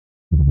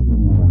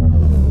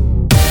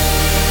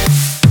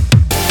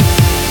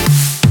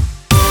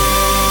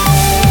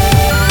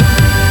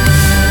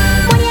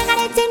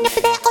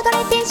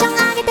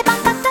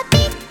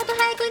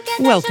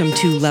Welcome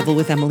to Level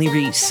with Emily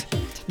Reese.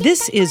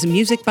 This is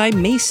music by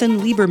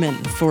Mason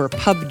Lieberman for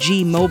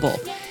PUBG Mobile.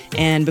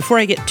 And before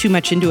I get too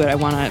much into it, I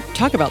want to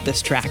talk about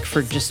this track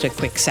for just a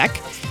quick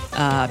sec,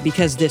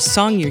 because this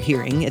song you're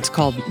hearing, it's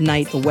called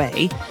Night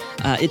Away.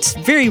 It's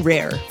very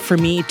rare for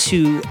me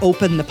to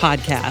open the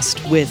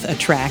podcast with a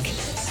track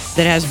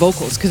that has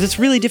vocals, because it's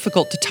really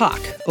difficult to talk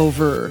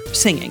over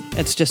singing.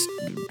 It's just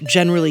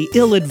generally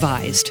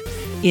ill-advised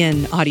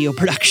in audio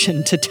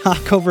production to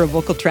talk over a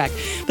vocal track.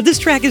 But this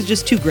track is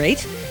just too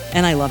great,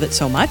 and I love it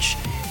so much,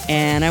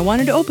 and I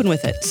wanted to open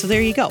with it. So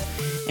there you go.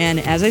 And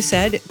as I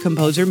said,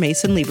 composer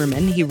Mason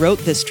Lieberman, he wrote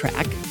this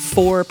track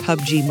for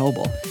PUBG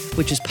Mobile,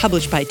 which is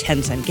published by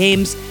Tencent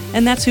Games,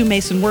 and that's who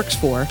Mason works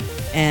for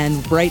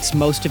and writes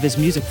most of his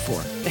music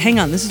for. Hang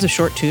on, this is a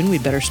short tune.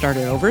 We'd better start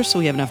it over so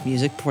we have enough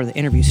music before the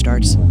interview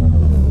starts.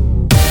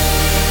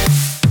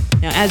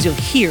 Now, as you'll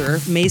hear,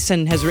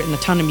 Mason has written a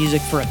ton of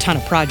music for a ton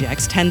of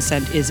projects.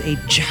 Tencent is a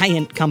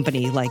giant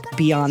company, like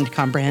beyond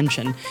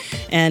comprehension.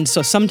 And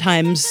so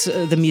sometimes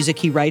the music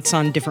he writes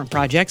on different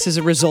projects is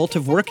a result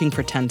of working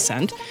for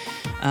Tencent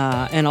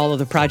and all of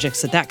the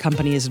projects that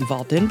company is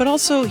involved in. But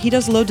also, he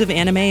does loads of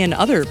anime and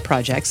other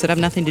projects that have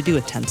nothing to do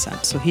with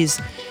Tencent. So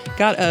he's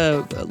got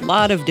a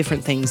lot of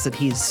different things that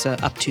he's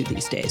up to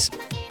these days.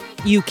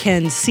 You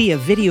can see a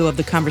video of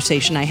the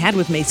conversation I had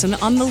with Mason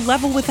on the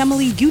Level with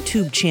Emily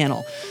YouTube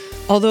channel.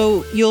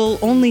 Although you'll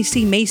only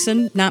see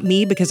Mason, not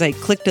me, because I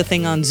clicked a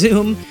thing on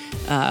Zoom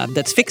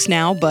that's fixed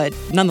now, but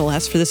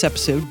nonetheless, for this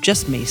episode,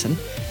 just Mason.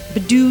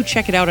 But do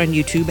check it out on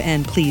YouTube,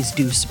 and please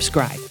do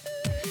subscribe.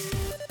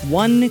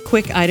 One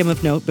quick item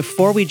of note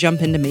before we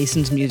jump into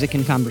Mason's music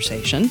and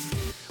conversation.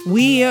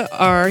 We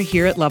are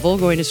here at Level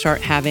going to start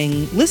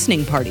having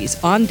listening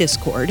parties on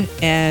Discord,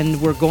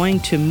 and we're going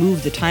to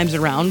move the times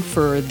around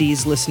for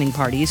these listening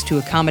parties to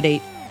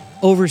accommodate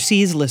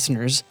overseas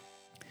listeners.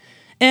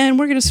 And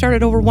we're going to start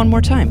it over one more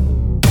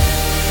time.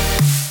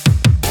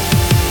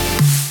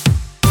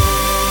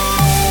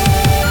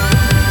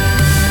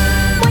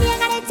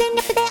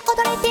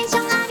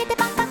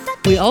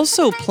 We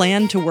also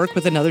plan to work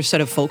with another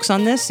set of folks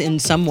on this in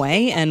some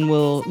way, and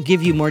we'll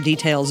give you more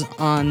details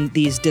on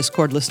these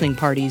Discord listening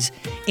parties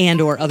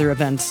and or other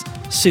events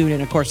soon.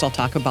 And of course, I'll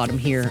talk about them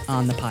here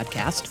on the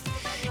podcast.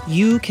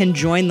 You can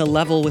join the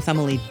Level with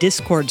Emily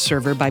Discord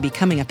server by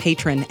becoming a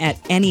patron at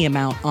any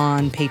amount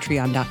on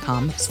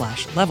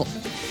patreon.com/level.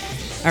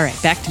 All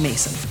right, back to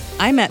Mason.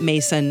 I met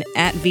Mason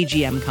at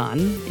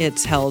VGMCon.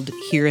 It's held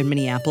here in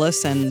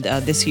Minneapolis, and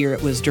this year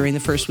it was during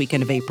the first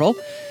weekend of April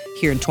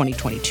here in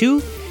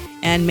 2022.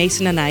 And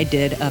Mason and I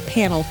did a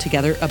panel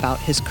together about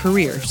his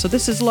career. So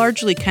this is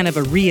largely kind of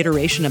a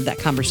reiteration of that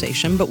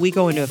conversation, but we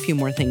go into a few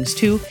more things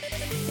too.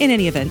 In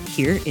any event,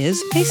 here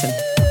is Mason.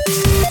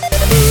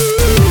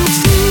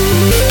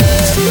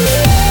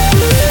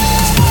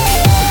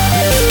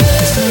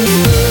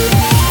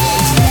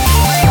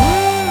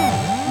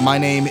 My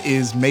name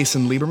is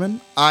Mason Lieberman.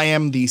 I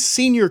am the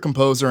senior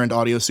composer and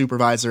audio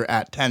supervisor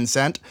at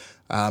Tencent,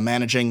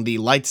 managing the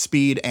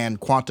Lightspeed and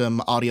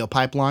Quantum audio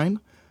pipeline.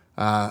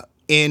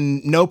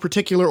 In no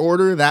particular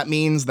order, that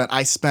means that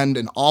I spend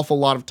an awful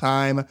lot of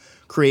time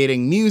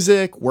creating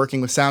music,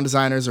 working with sound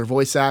designers or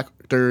voice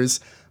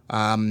actors,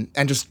 and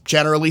just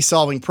generally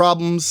solving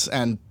problems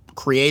and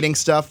creating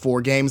stuff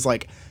for games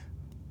like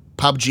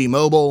PUBG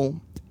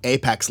Mobile,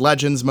 Apex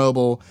Legends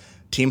Mobile,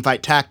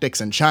 Teamfight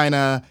Tactics in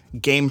China,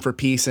 Game for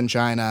Peace in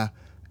China,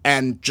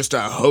 and just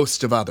a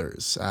host of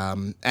others.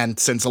 And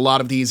since a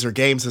lot of these are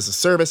games as a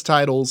service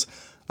titles,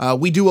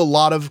 we do a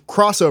lot of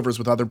crossovers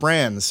with other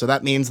brands. So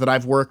that means that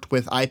I've worked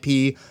with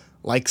IP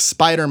like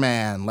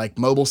Spider-Man, like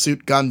Mobile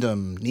Suit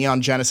Gundam,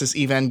 Neon Genesis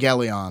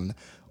Evangelion,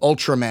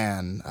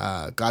 Ultraman,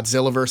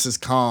 Godzilla vs.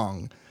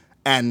 Kong,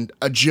 and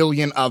a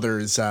jillion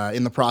others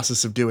in the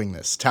process of doing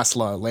this.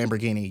 Tesla,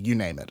 Lamborghini, you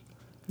name it.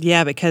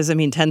 Yeah, because, I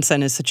mean,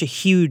 Tencent is such a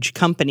huge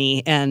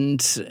company,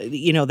 and,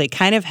 you know, they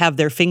kind of have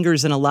their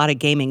fingers in a lot of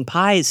gaming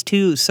pies,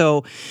 too.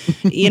 So,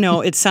 you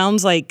know, it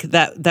sounds like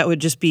that would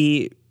just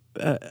be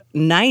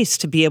nice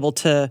to be able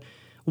to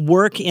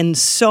work in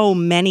so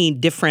many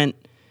different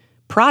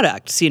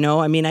products, you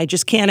know? I mean, I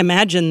just can't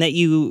imagine that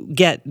you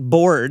get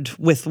bored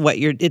with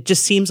it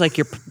just seems like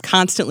you're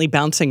constantly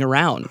bouncing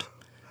around.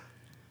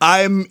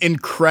 I'm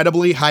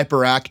incredibly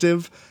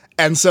hyperactive.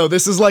 And so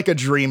this is like a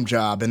dream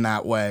job in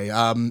that way.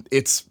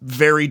 It's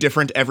very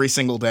different every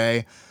single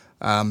day.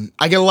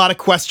 I get a lot of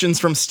questions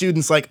from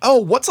students like, oh,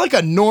 what's like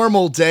a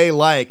normal day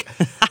like?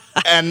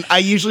 And I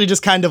usually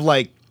just kind of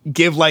like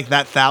give like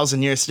that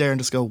 1,000-year stare and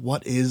just go,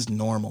 what is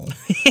normal?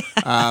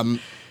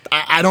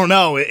 I don't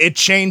know. It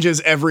changes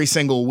every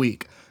single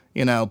week.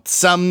 You know,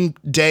 some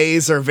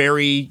days are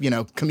very,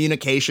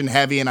 communication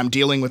heavy, and I'm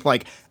dealing with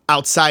like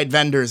outside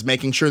vendors,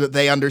 making sure that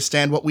they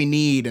understand what we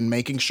need and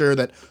making sure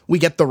that we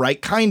get the right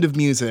kind of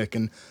music.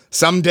 And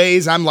some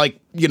days I'm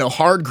like,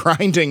 hard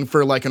grinding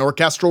for like an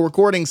orchestral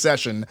recording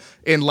session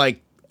in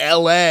like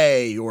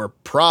LA or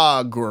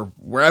Prague or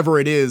wherever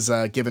it is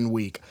a given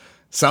week.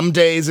 Some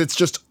days it's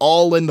just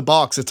all in the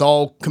box. It's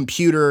all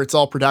computer. It's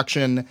all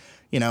production.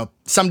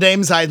 Some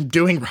days I'm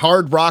doing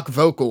hard rock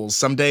vocals.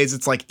 Some days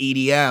it's like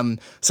EDM.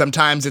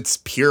 Sometimes it's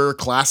pure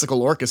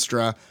classical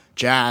orchestra,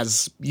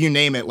 jazz, you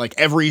name it, like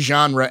every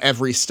genre,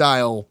 every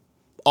style,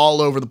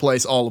 all over the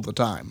place, all of the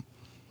time.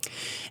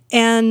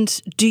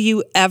 And do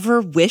you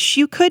ever wish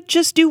you could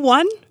just do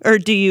one? Or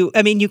you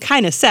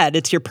kind of said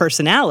it's your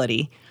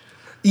personality.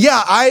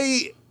 Yeah,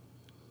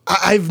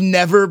 I've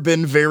never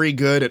been very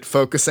good at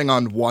focusing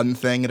on one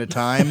thing at a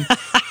time.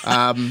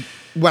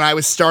 When I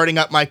was starting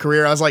up my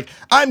career, I was like,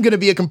 I'm going to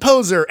be a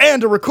composer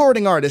and a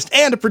recording artist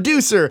and a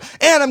producer,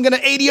 and I'm going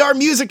to ADR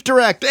music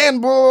direct and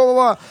blah,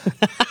 blah,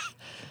 blah.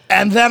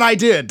 And then I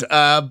did,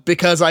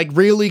 because I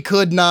really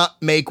could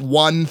not make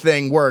one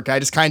thing work. I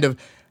just kind of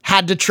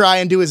had to try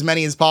and do as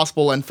many as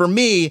possible. And for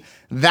me,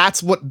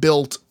 that's what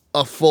built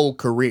a full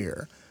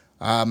career.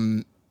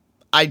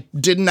 I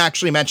didn't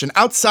actually mention,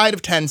 outside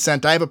of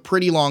Tencent, I have a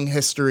pretty long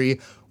history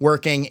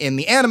working in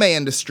the anime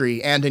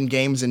industry and in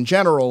games in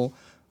general.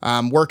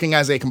 Working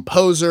as a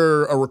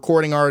composer, a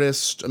recording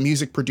artist, a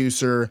music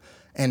producer,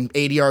 and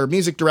ADR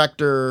music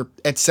director,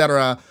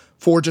 etc.,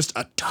 for just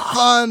a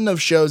ton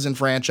of shows and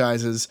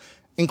franchises,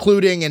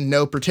 including, in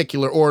no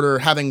particular order,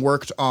 having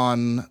worked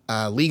on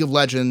League of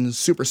Legends,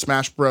 Super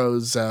Smash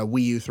Bros.,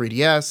 Wii U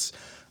 3DS,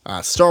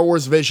 Star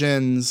Wars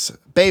Visions,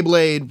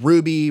 Beyblade,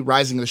 Ruby,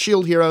 Rising of the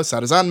Shield Hero,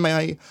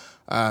 Sarazanmai,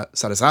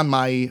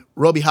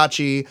 Robi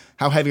Hachi,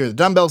 How Heavy Are the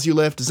Dumbbells You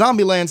Lift,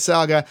 Zombieland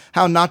Saga,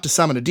 How Not to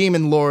Summon a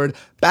Demon Lord,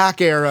 Back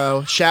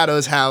Arrow,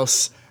 Shadow's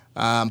House,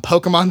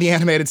 Pokemon the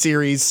Animated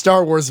Series,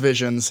 Star Wars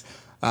Visions.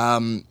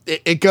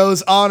 It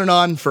goes on and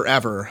on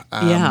forever.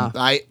 Yeah.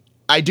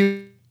 I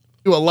do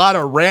a lot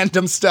of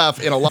random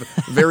stuff in a lot of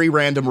very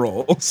random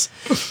roles.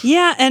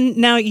 Yeah, and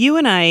now you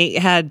and I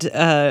had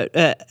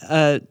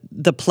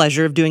the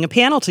pleasure of doing a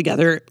panel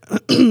together.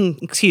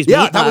 Excuse me.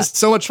 Yeah, that was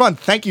so much fun.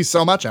 Thank you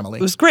so much, Emily.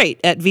 It was great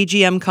at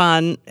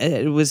VGMCon.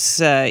 It was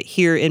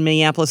here in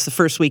Minneapolis the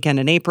first weekend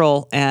in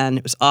April, and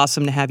it was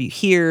awesome to have you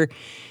here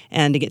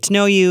and to get to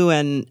know you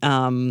and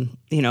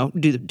do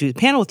the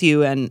panel with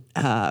you. And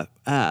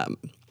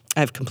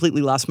I've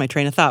completely lost my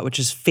train of thought, which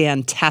is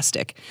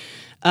fantastic.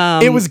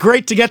 It was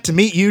great to get to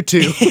meet you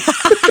too.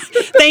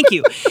 Thank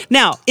you.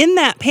 Now, in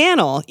that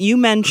panel, you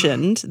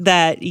mentioned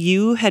that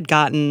you had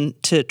gotten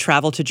to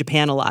travel to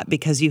Japan a lot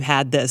because you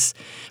had this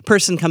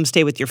person come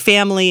stay with your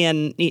family,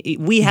 and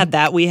we had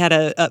that. We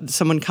had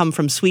someone come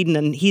from Sweden,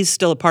 and he's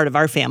still a part of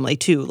our family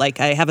too. Like,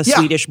 I have a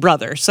Swedish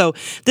brother. So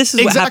this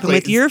is what happened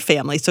with your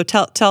family. So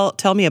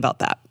tell me about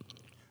that.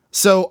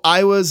 So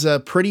I was a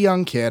pretty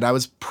young kid. I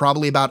was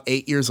probably about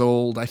 8 years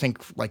old, I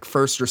think like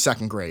first or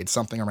second grade,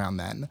 something around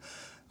then.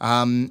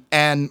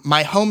 And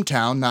my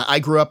hometown, I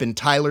grew up in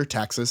Tyler,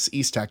 Texas,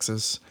 East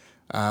Texas,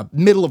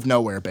 middle of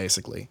nowhere,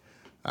 basically.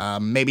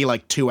 Maybe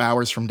like 2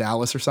 hours from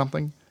Dallas or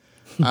something.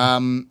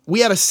 We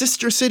had a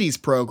Sister Cities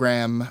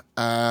program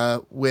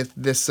with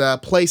this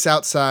place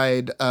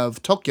outside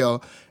of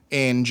Tokyo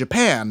in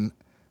Japan.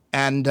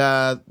 And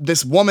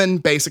this woman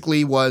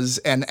basically was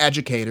an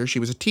educator. She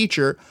was a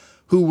teacher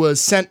who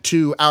was sent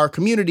to our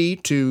community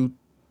to,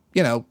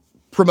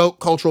 promote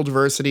cultural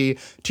diversity,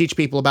 teach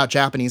people about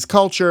Japanese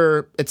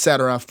culture,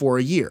 etc. for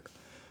a year.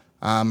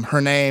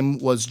 Her name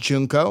was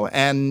Junko,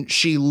 and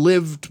she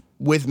lived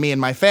with me and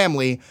my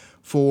family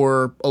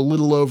for a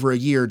little over a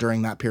year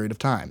during that period of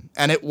time.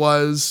 And it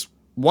was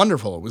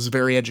wonderful. It was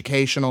very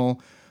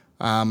educational.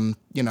 There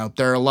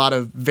are a lot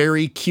of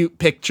very cute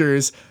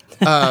pictures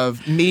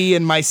of me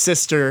and my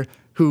sister,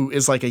 who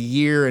is like a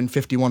year and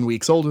 51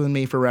 weeks older than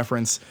me, for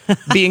reference,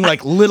 being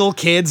like little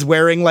kids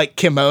wearing like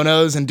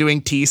kimonos and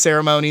doing tea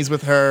ceremonies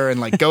with her and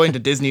like going to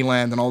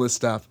Disneyland and all this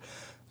stuff.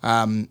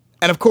 And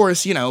of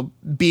course,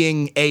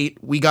 being 8,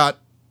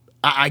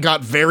 I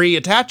got very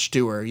attached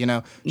to her.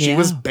 She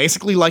was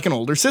basically like an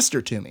older sister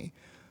to me.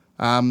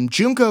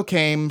 Junko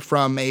came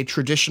from a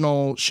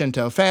traditional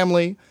Shinto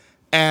family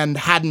and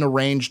had an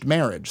arranged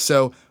marriage.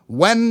 So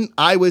when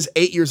I was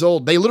 8 years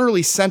old, they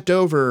literally sent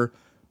over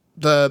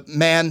the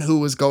man who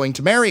was going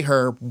to marry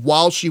her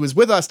while she was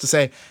with us to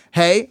say,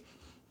 hey,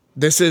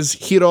 this is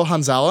Hiro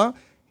Hanzawa.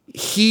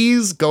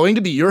 He's going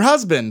to be your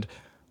husband.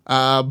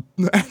 And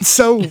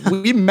so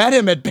we met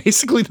him at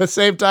basically the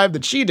same time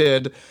that she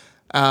did.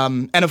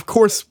 And of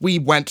course, we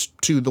went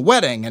to the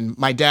wedding, and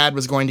my dad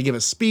was going to give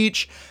a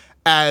speech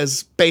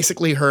as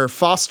basically her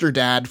foster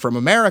dad from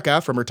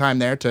America, from her time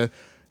there, to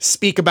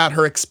speak about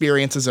her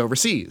experiences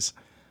overseas.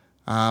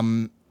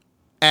 And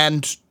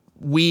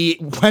we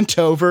went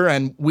over,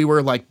 and we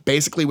were like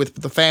basically with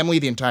the family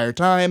the entire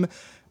time.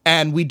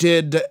 And we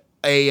did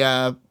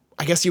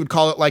I guess you would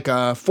call it like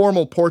a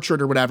formal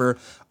portrait or whatever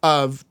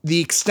of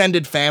the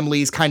extended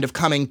families kind of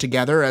coming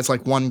together as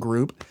like one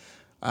group,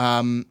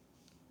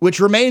 which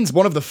remains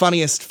one of the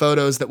funniest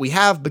photos that we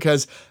have,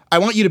 because I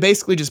want you to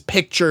basically just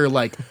picture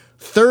like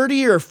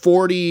 30 or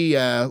 40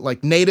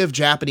 like native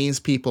Japanese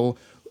people,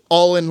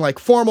 all in like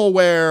formal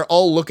wear,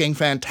 all looking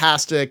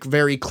fantastic,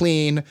 very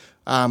clean,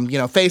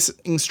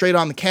 facing straight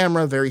on the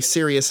camera, very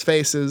serious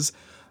faces.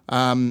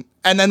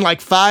 And then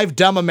like 5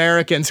 dumb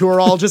Americans who are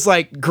all just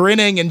like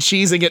grinning and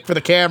cheesing it for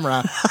the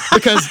camera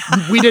because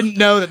we didn't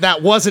know that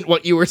that wasn't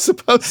what you were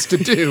supposed to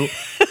do.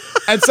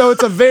 And so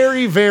it's a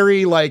very,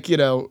 very like,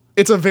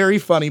 it's a very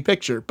funny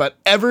picture. But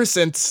ever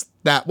since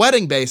that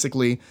wedding,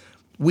 basically,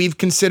 we've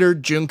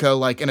considered Junko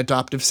like an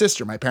adoptive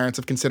sister. My parents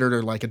have considered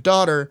her like a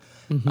daughter.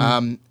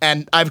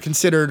 And I've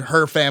considered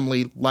her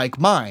family like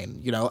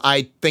mine.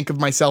 I think of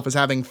myself as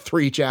having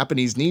 3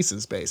 Japanese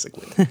nieces,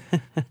 basically.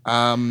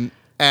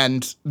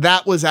 And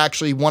that was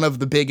actually one of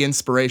the big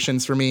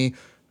inspirations for me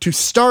to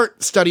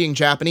start studying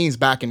Japanese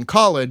back in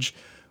college,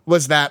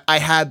 was that I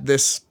had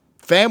this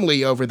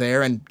family over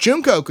there, and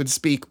Junko could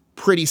speak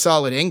pretty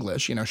solid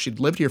English.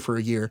 She'd lived here for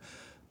a year,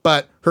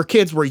 but her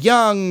kids were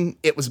young.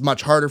 It was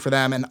much harder for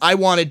them, and I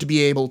wanted to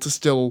be able to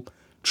still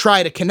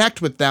try to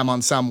connect with them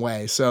on some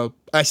way. So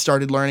I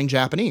started learning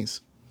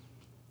Japanese.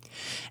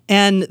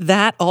 And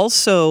that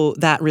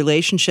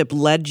relationship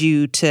led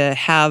you to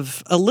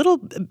have a little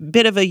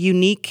bit of a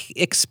unique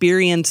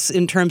experience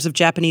in terms of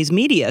Japanese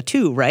media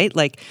too, right?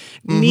 Like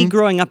me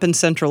growing up in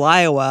central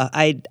Iowa,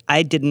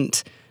 I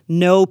didn't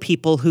know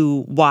people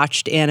who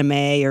watched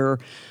anime or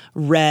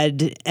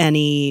read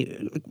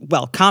any,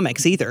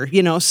 comics either,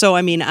 So,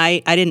 I mean, I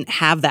didn't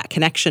have that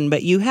connection,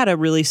 but you had a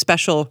really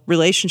special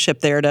relationship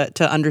there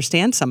to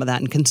understand some of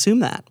that and consume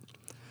that.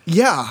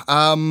 Yeah.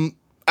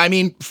 I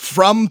mean,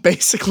 from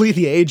basically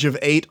the age of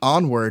 8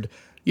 onward,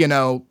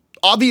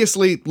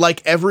 obviously,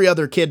 like every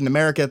other kid in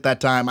America at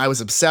that time, I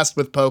was obsessed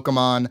with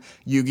Pokemon,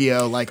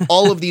 Yu-Gi-Oh!, like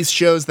all of these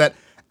shows that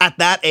at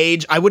that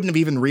age, I wouldn't have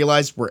even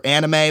realized were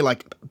anime.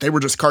 Like, they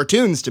were just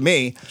cartoons to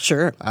me.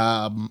 Sure.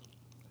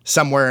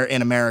 Somewhere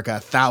in America,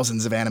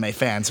 thousands of anime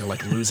fans are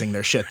like losing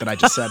their shit that I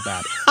just said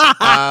that.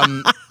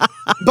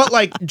 But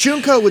like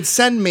Junko would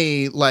send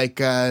me like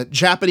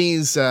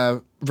Japanese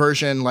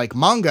version like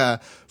manga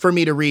for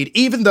me to read,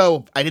 even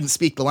though I didn't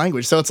speak the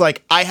language. So it's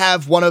like I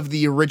have one of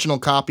the original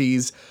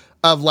copies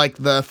of like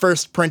the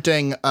first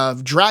printing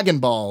of Dragon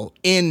Ball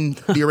in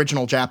the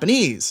original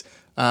Japanese,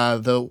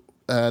 the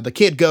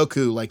Kid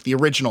Goku, like the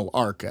original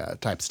arc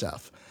type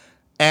stuff.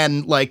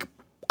 And like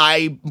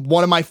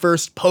one of my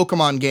first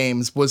Pokemon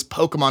games was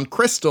Pokemon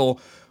Crystal,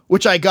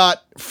 which I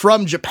got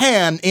from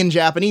Japan in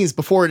Japanese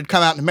before it had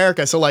come out in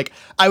America. So like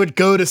I would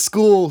go to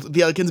school,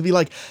 the other kids would be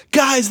like,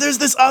 guys, there's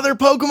this other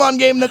Pokemon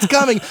game that's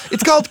coming.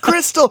 It's called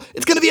Crystal.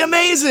 It's going to be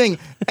amazing.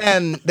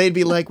 And they'd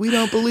be like, we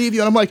don't believe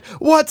you. And I'm like,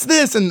 what's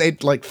this? And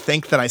they'd like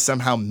think that I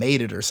somehow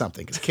made it or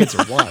something because kids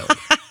are wild.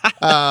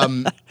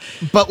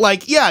 But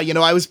like, yeah,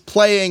 I was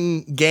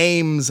playing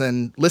games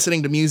and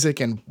listening to music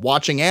and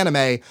watching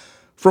anime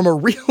from a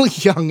really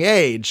young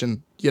age.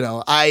 And,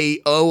 I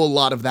owe a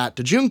lot of that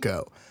to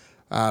Junko.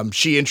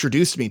 She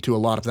introduced me to a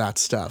lot of that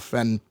stuff.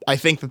 And I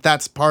think that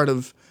that's part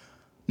of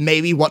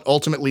maybe what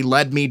ultimately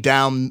led me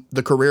down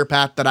the career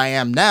path that I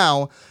am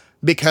now,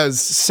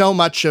 because so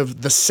much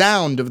of the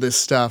sound of this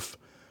stuff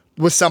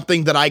was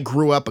something that I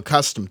grew up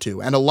accustomed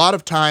to. And a lot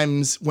of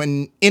times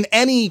when in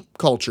any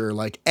culture,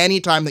 like any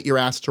time that you're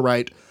asked to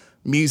write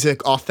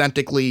music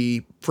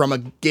authentically from a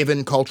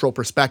given cultural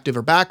perspective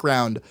or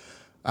background,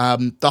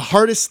 the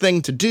hardest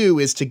thing to do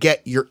is to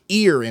get your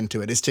ear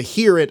into it, is to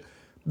hear it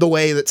the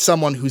way that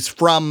someone who's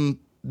from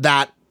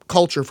that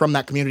culture, from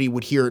that community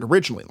would hear it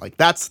originally. Like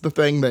that's the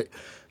thing that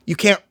you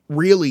can't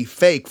really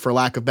fake, for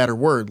lack of a better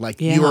word.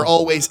 Like you are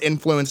always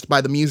influenced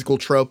by the musical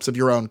tropes of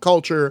your own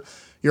culture.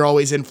 You're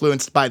always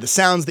influenced by the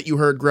sounds that you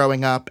heard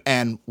growing up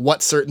and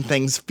what certain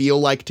things feel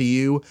like to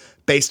you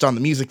based on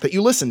the music that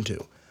you listen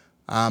to.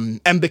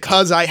 And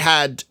because I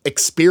had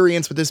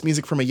experience with this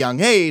music from a young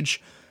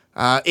age,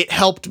 it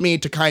helped me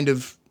to kind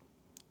of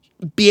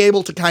be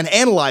able to kind of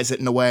analyze it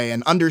in a way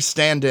and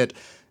understand it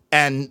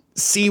and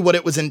see what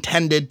it was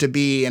intended to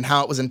be and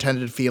how it was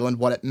intended to feel and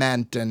what it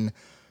meant. And,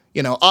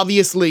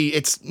 obviously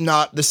it's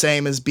not the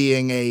same as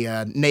being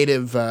a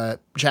native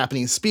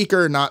Japanese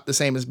speaker, not the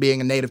same as being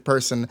a native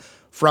person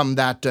from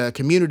that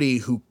community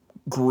who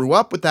grew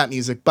up with that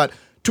music. But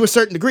to a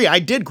certain degree, I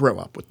did grow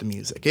up with the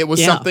music. It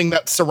was something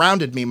that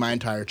surrounded me my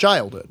entire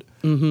childhood,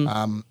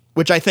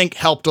 which I think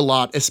helped a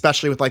lot,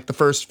 especially with like the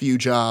first few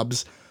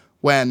jobs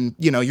when,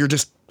 you're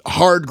just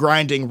hard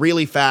grinding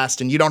really fast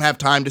and you don't have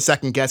time to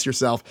second guess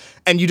yourself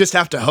and you just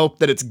have to hope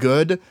that it's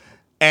good.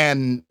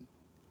 And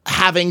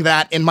having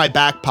that in my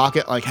back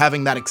pocket, like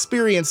having that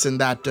experience and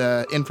that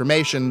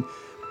information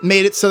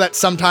made it so that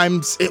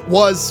sometimes it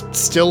was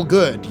still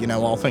good,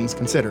 all things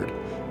considered.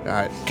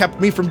 It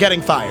kept me from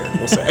getting fired,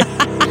 we'll say.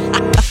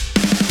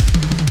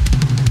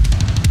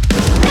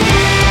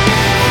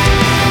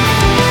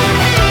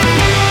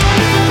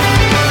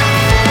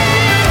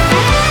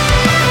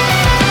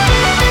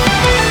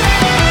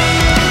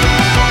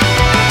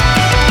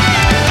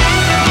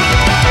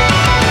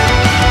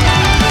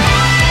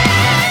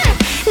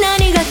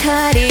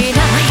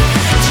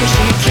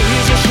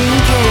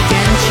 経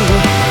験値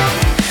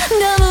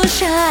がむ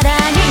しゃら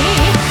に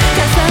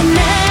重ね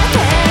て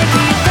き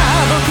た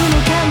僕の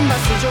キャンバス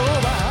上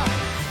は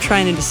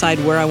Trying to decide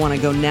where I want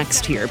to go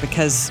next here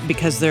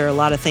because there are a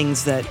lot of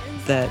things that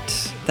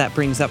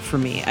brings up for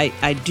me.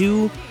 I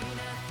do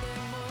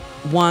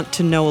want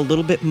to know a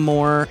little bit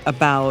more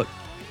about,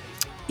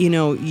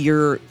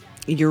 your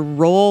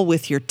role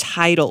with your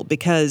title,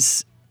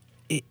 because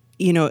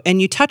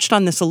and you touched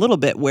on this a little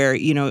bit where,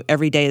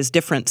 every day is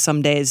different.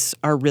 Some days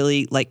are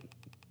really like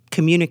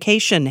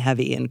communication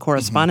heavy and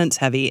correspondence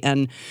heavy.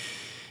 And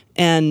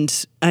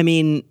I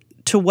mean,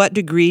 to what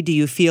degree do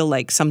you feel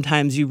like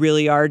sometimes you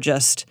really are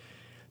just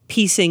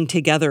piecing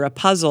together a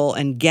puzzle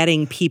and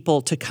getting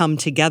people to come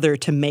together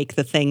to make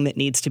the thing that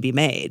needs to be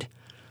made?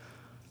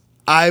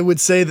 I would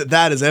say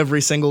that is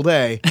every single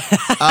day.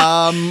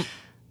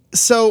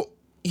 So,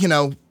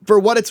 for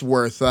what it's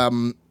worth,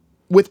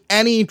 with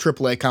any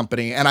AAA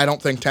company, and I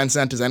don't think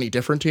Tencent is any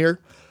different here,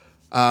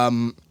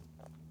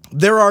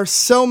 there are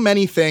so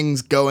many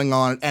things going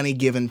on at any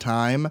given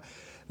time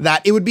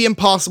that it would be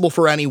impossible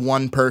for any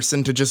one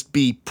person to just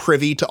be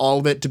privy to all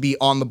of it, to be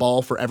on the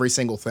ball for every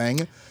single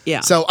thing.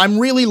 Yeah. So I'm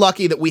really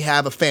lucky that we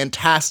have a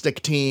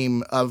fantastic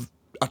team of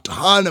a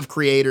ton of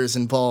creators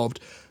involved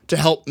to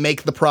help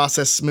make the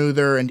process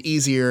smoother and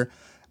easier.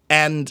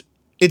 And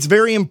it's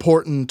very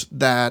important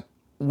that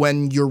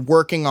when you're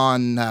working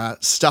on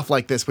stuff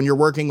like this, when you're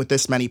working with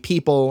this many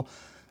people,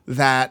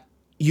 that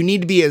you need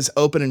to be as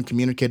open and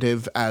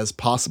communicative as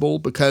possible,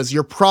 because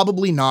you're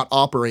probably not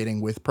operating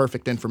with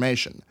perfect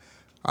information.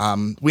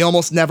 We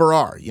almost never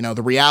are.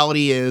 The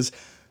reality is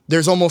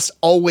there's almost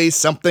always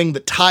something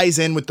that ties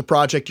in with the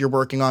project you're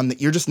working on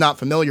that you're just not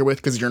familiar with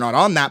because you're not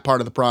on that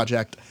part of the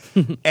project.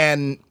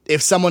 And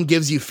if someone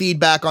gives you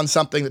feedback on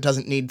something that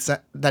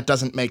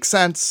doesn't make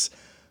sense,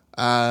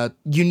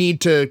 you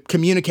need to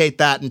communicate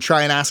that and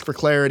try and ask for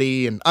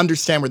clarity and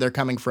understand where they're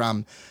coming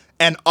from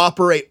and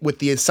operate with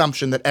the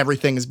assumption that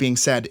everything is being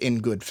said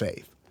in good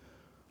faith.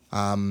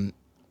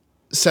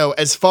 So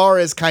as far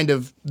as kind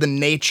of the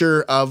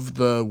nature of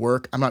the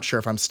work, I'm not sure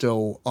if I'm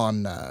still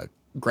on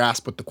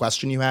grasp with the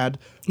question you had,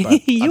 but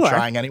I'm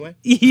trying anyway.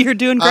 You're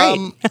doing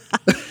great.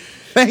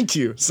 Thank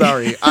you.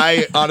 Sorry.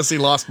 I honestly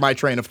lost my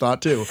train of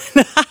thought too.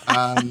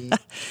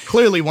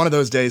 Clearly one of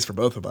those days for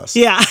both of us.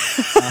 Yeah.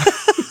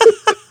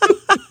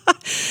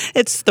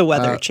 It's the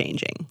weather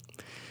changing.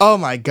 Oh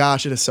my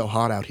gosh, it is so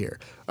hot out here.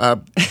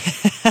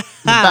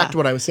 Back to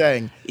what I was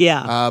saying.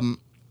 Yeah.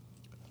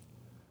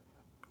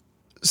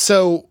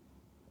 So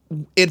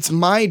it's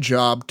my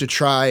job to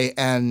try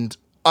and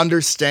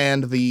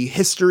understand the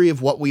history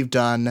of what we've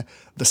done,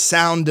 the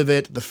sound of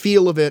it, the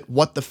feel of it,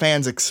 what the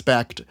fans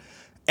expect,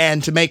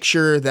 and to make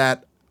sure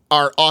that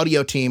our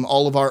audio team,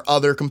 all of our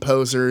other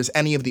composers,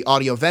 any of the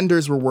audio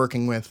vendors we're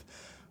working with,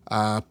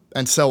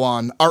 and so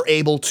on, are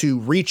able to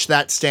reach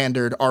that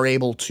standard, are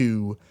able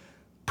to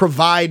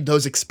provide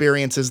those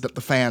experiences that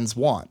the fans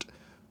want.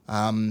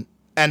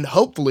 And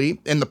hopefully,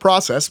 in the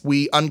process,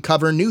 we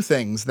uncover new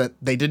things that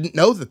they didn't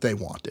know that they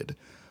wanted.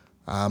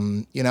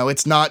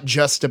 It's not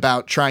just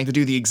about trying to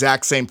do the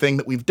exact same thing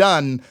that we've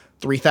done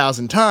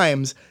 3,000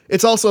 times.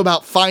 It's also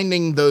about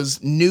finding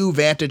those new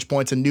vantage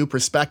points and new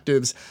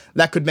perspectives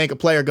that could make a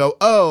player go,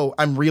 oh,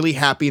 I'm really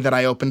happy that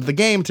I opened the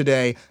game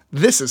today.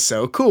 This is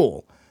so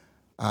cool.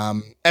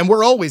 And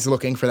we're always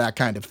looking for that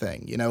kind of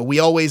thing. We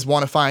always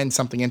want to find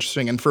something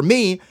interesting. And for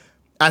me,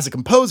 as a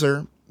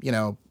composer,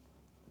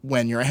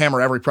 when you're a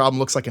hammer, every problem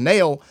looks like a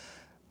nail.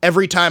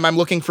 Every time I'm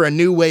looking for a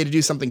new way to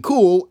do something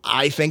cool,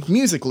 I think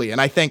musically. And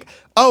I think,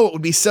 oh, it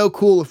would be so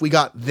cool if we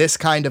got this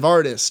kind of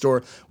artist,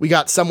 or we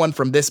got someone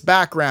from this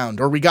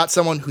background, or we got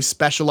someone who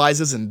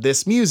specializes in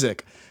this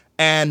music.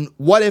 And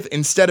what if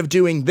instead of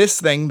doing this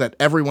thing that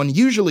everyone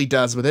usually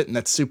does with it, and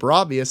that's super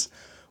obvious,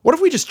 what if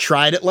we just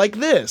tried it like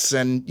this?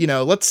 And,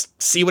 let's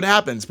see what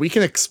happens. We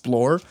can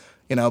explore,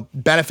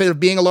 benefit of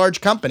being a large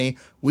company.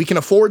 We can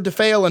afford to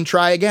fail and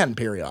try again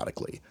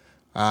periodically.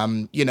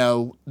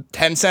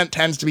 Tencent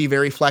tends to be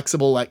very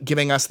flexible at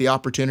giving us the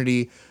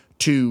opportunity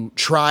to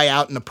try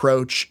out an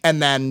approach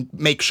and then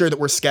make sure that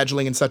we're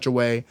scheduling in such a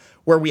way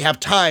where we have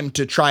time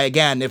to try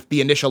again if the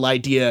initial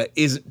idea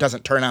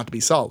doesn't turn out to be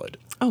solid.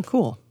 Oh,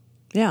 cool.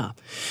 Yeah.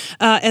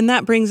 And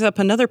that brings up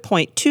another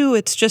point too.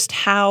 It's just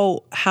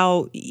how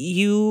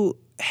you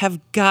have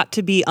got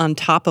to be on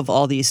top of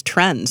all these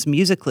trends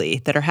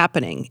musically that are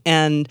happening.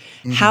 And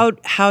how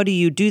do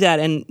you do that?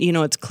 And,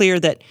 it's clear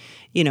that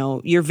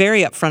you're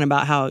very upfront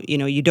about how,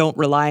 you don't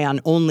rely on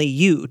only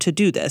you to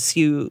do this.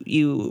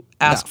 You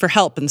ask for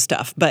help and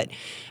stuff, but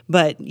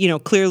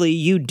clearly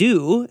you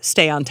do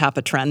stay on top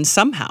of trends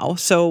somehow.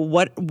 So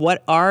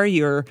what are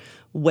your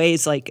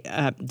ways? Like,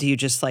 do you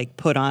just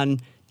put on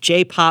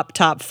J-pop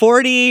top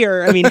 40,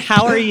 or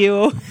how are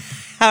you?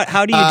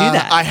 How do you do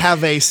that? I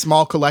have a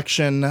small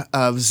collection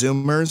of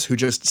Zoomers who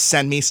just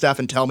send me stuff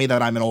and tell me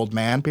that I'm an old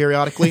man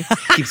periodically.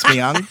 Keeps me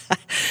young.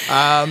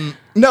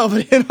 No,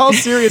 but in all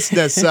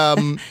seriousness,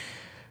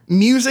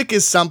 music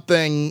is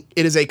something,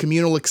 it is a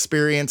communal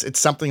experience. It's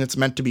something that's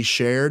meant to be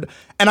shared.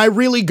 And I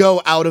really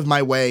go out of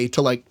my way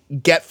to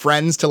get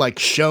friends to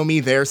show me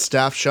their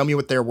stuff, show me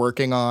what they're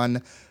working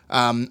on.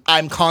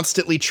 I'm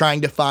constantly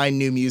trying to find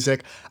new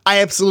music.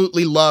 I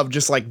absolutely love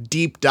just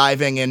deep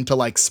diving into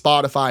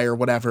Spotify or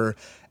whatever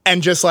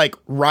and just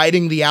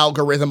riding the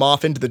algorithm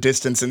off into the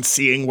distance and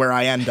seeing where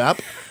I end up.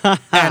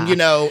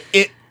 And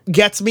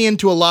gets me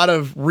into a lot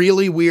of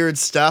really weird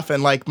stuff,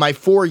 and like my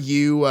For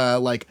You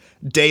like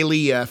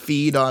daily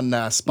feed on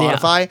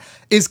Spotify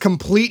is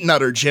complete and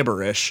utter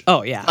gibberish.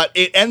 Oh, yeah. But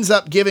it ends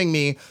up giving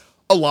me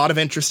a lot of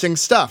interesting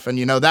stuff, and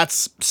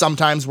that's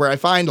sometimes where I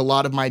find a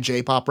lot of my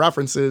J-pop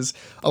references,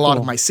 a lot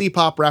of my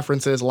C-pop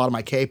references, a lot of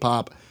my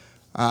K-pop,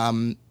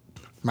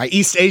 my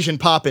East Asian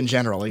pop in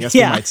general, I guess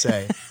we might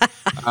say.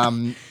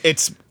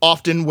 It's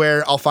often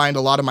where I'll find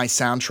a lot of my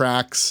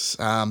soundtracks.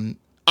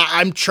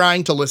 I'm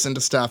trying to listen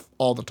to stuff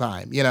all the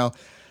time.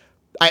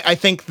 I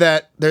think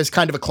that there's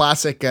kind of a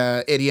classic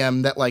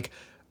idiom that like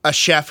a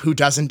chef who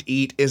doesn't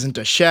eat isn't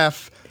a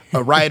chef.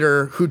 A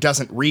writer who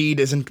doesn't read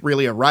isn't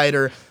really a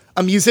writer.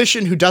 A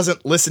musician who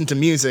doesn't listen to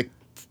music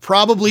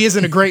probably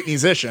isn't a great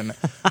musician.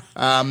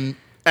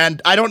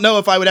 And I don't know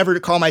if I would ever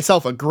call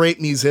myself a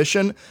great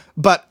musician,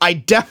 but I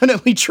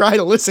definitely try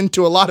to listen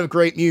to a lot of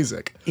great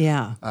music.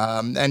 Yeah.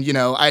 And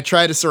I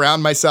try to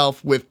surround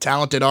myself with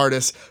talented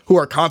artists who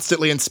are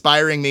constantly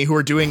inspiring me, who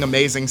are doing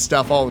amazing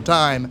stuff all the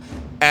time.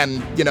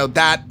 And,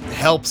 that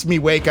helps me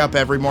wake up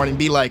every morning and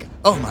be like,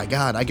 oh my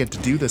God, I get to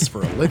do this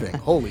for a living.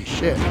 Holy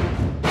shit.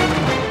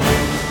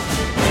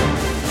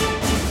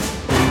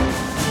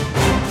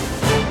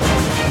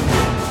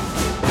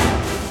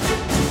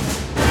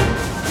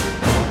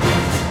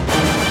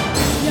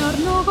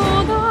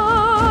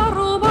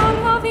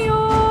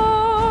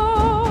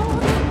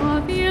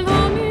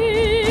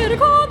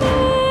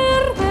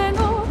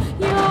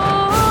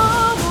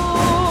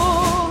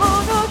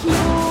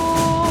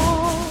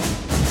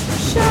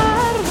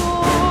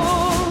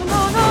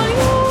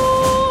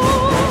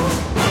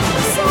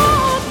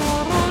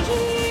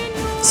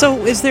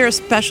 So is there a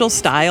special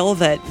style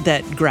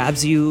that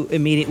grabs you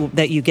immediately,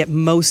 that you get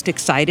most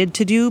excited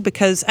to do?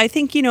 Because I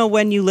think,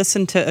 when you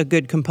listen to a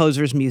good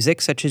composer's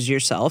music, such as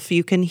yourself,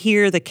 you can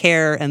hear the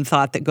care and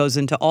thought that goes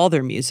into all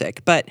their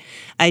music. But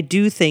I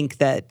do think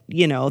that,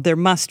 there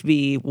must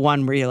be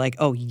one where you're like,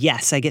 oh,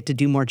 yes, I get to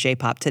do more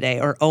J-pop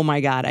today. Or, oh,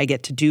 my God, I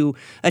get to do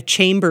a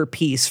chamber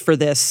piece for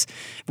this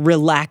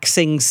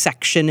relaxing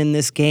section in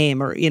this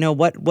game. Or,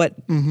 what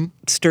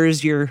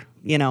stirs your,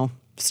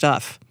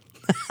 stuff?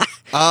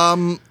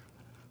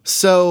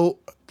 So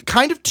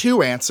kind of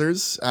two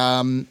answers.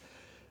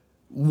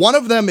 One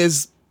of them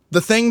is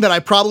the thing that I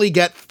probably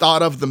get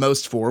thought of the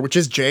most for, which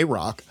is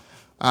J-rock.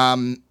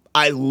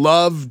 I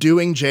love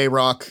doing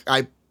J-rock.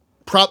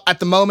 At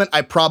the moment,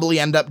 I probably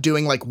end up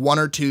doing like 1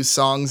 or 2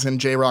 songs in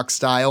J-rock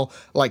style,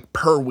 like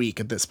per week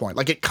at this point.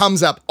 Like it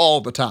comes up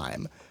all the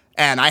time.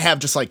 And I have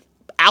just like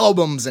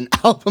albums and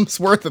albums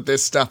worth of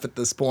this stuff at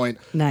this point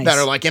that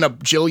are like in a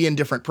jillion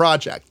different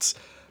projects.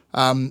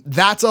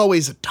 That's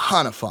always a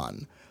ton of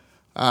fun.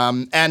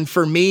 And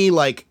for me,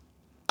 like,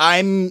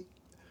 I'm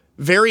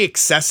very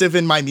excessive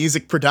in my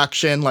music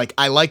production. Like,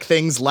 I like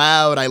things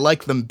loud. I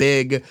like them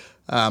big.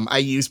 I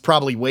use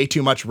probably way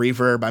too much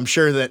reverb. I'm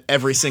sure that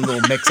every single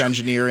mix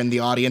engineer in the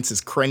audience is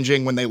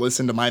cringing when they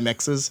listen to my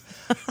mixes.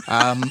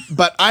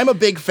 But I'm a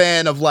big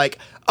fan of like,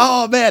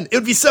 oh man, it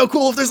would be so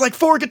cool if there's like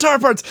 4 guitar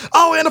parts.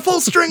 Oh, and a full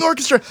string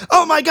orchestra.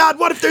 Oh my God,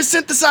 what if there's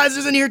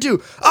synthesizers in here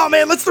too? Oh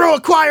man, let's throw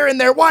a choir in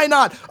there. Why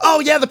not?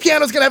 Oh yeah, the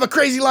piano's gonna have a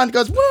crazy line that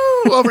goes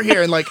woo over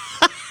here. And like,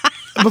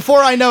 before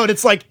I know it,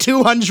 it's like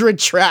 200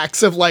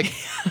 tracks of like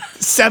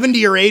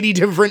 70 or 80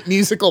 different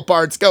musical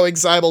parts going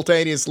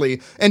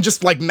simultaneously and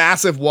just like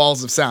massive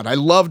walls of sound. I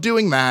love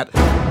doing that.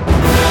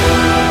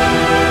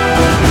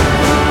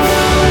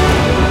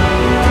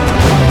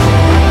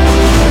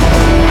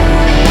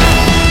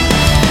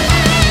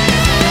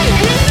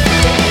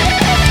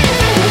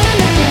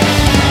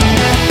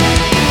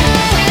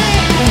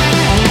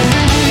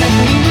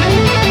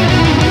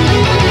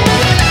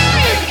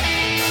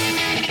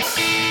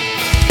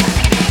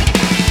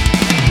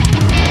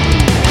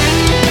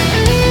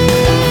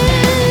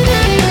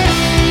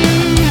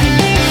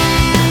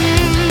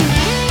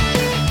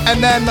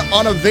 And then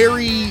on a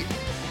very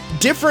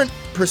different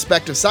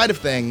perspective side of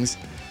things,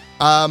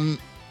 I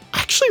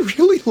actually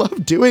really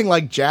love doing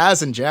like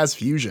jazz and jazz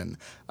fusion.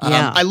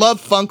 I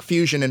love funk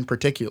fusion in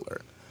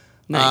particular.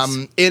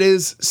 Nice. It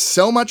is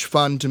so much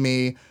fun to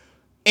me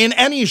in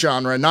any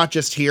genre, not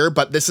just here,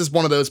 but this is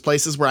one of those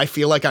places where I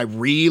feel like I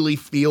really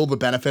feel the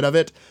benefit of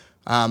it.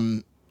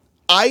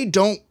 I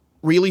don't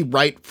really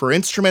write for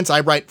instruments, I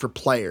write for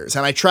players.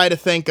 And I try to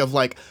think of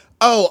like,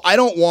 oh, I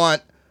don't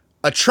want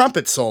a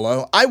trumpet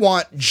solo. I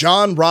want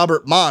John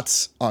Robert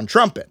Motz on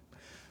trumpet.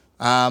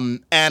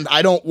 And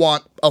I don't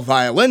want a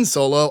violin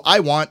solo.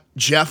 I want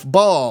Jeff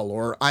Ball,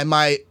 or I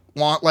might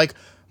want like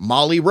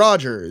Molly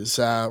Rogers,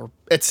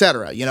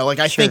 etc.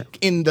 I think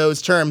in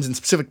those terms, in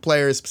specific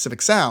players,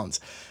 specific sounds.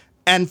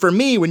 And for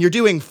me, when you're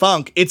doing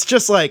funk, it's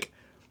just like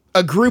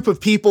a group of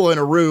people in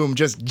a room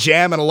just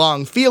jamming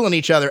along, feeling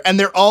each other, and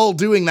they're all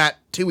doing that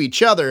to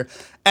each other.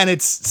 And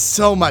it's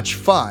so much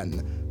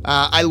fun.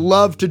 I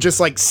love to just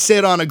like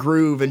sit on a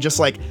groove and just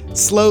like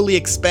slowly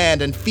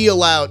expand and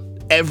feel out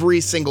every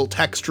single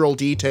textural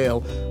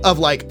detail of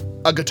like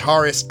a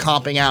guitarist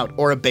comping out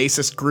or a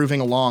bassist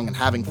grooving along and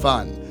having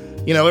fun.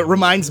 It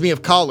reminds me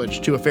of college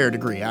to a fair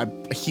degree.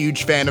 I'm a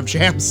huge fan of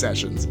jam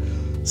sessions.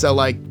 So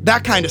like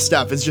that kind of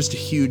stuff is just a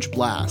huge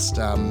blast.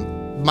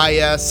 My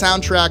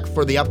soundtrack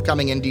for the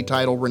upcoming indie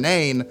title,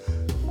 Renane,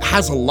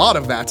 has a lot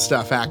of that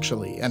stuff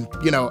actually. And,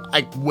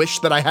 I wish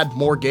that I had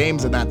more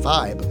games in that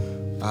vibe,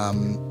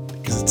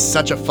 because it's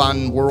such a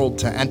fun world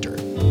to enter.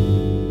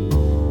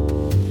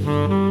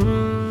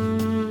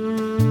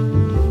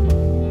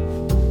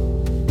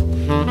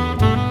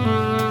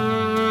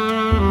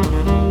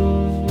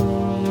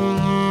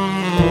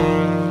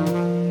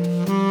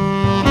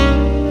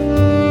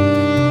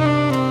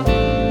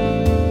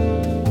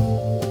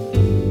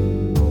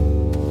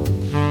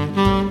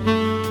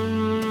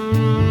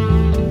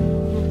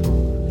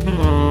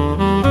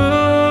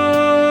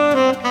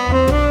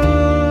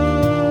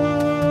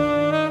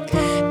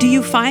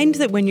 Find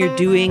that when you're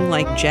doing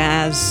like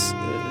jazz,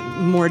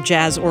 more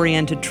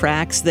jazz-oriented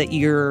tracks, that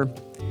you're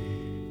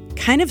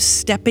kind of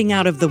stepping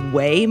out of the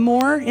way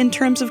more in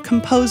terms of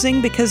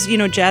composing? Because,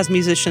 jazz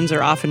musicians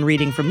are often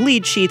reading from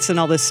lead sheets and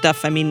all this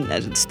stuff. I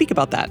mean, speak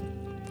about that.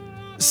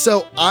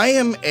 So I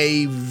am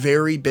a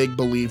very big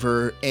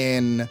believer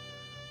in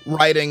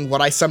writing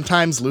what I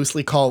sometimes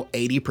loosely call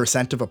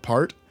 80% of a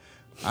part.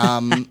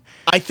 I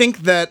think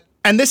that,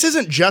 and this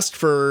isn't just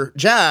for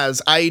jazz,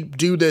 I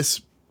do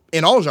this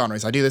in all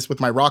genres. I do this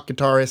with my rock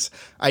guitarists.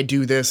 I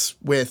do this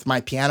with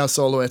my piano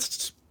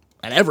soloists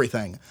and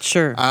everything.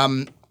 Sure.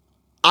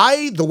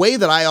 The way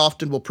that I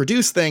often will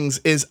produce things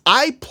is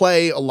I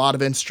play a lot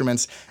of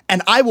instruments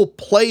and I will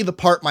play the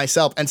part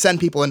myself and send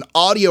people an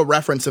audio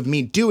reference of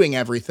me doing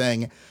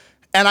everything.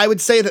 And I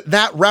would say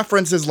that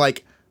reference is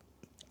like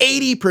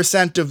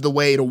 80% of the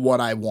way to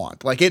what I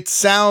want. Like it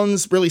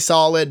sounds really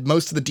solid.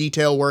 Most of the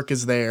detail work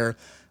is there.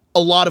 A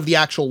lot of the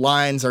actual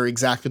lines are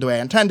exactly the way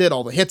I intended.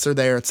 All the hits are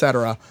there,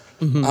 etc.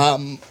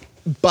 Mm-hmm.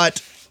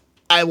 But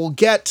I will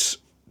get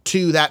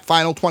to that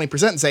final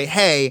 20% and say,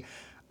 hey,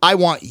 I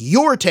want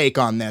your take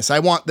on this. I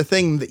want the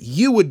thing that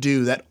you would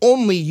do that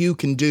only you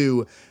can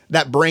do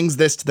that brings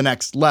this to the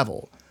next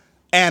level.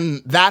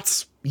 And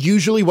that's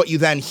usually what you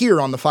then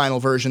hear on the final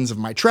versions of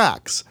my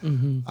tracks.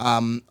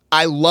 Mm-hmm.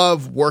 I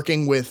love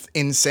working with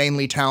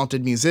insanely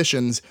talented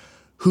musicians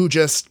who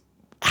just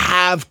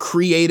have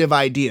creative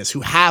ideas,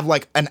 who have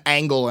like an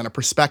angle and a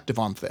perspective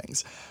on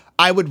things.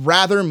 I would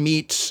rather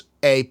meet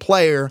a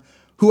player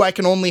who I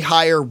can only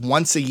hire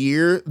once a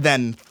year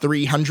than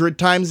 300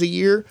 times a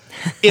year,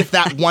 if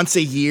that once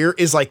a year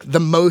is like the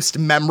most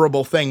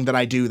memorable thing that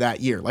I do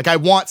that year. Like I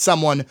want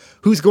someone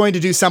who's going to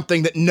do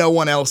something that no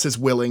one else is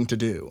willing to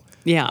do.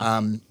 Yeah.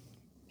 I'm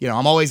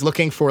always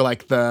looking for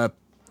like the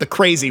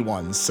crazy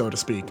ones, so to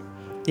speak.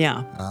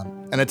 Yeah.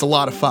 And it's a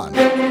lot of fun.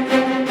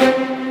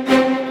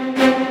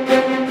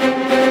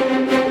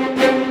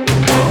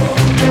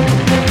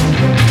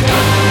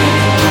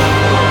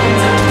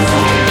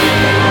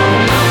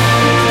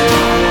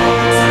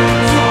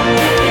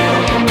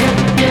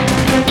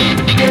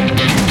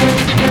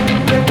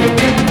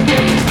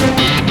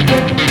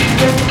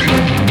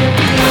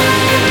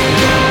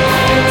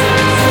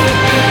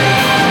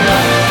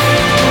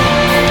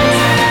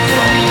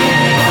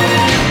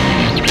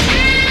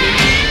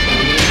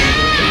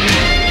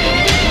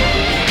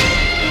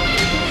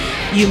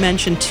 You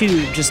mentioned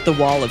too just the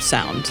wall of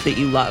sound that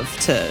you love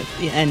to,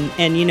 and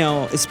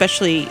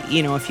especially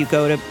if you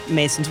go to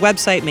Mason's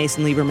website,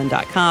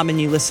 masonlieberman.com,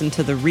 and you listen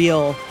to the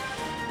real,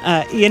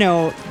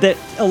 that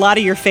a lot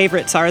of your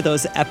favorites are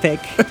those epic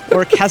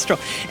orchestral,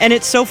 and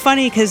it's so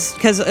funny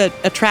because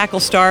a track will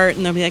start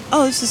and they'll be like,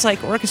 oh, this is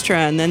like orchestra,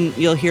 and then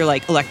you'll hear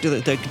like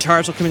the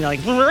guitars will come in, like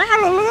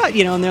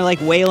and they're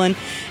like wailing,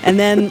 and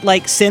then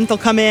like synth will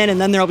come in, and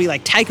then there'll be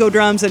like taiko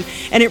drums, and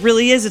it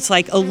really is, it's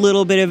like a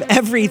little bit of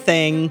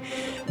everything.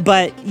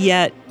 But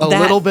yet a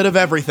little bit of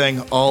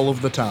everything all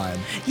of the time.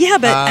 Yeah,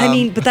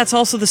 but but that's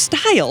also the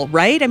style,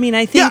 right? I mean,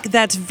 I think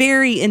that's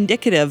very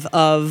indicative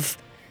of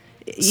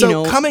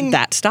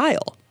that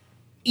style.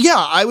 Yeah,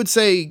 I would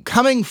say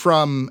coming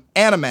from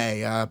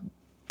anime,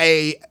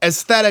 a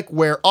aesthetic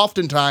where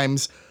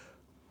oftentimes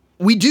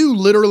we do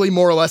literally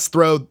more or less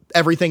throw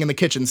everything in the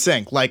kitchen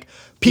sink. Like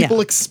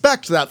people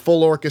expect that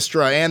full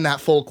orchestra and that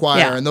full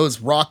choir and those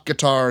rock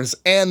guitars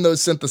and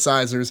those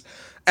synthesizers.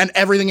 And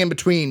everything in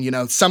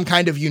between, some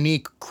kind of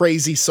unique,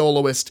 crazy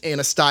soloist in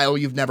a style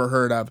you've never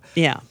heard of.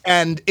 Yeah.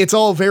 And it's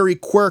all very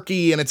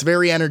quirky, and it's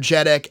very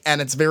energetic,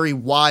 and it's very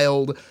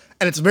wild,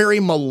 and it's very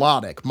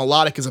melodic.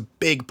 Melodic is a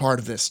big part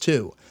of this,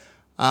 too.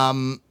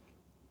 That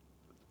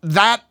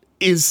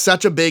is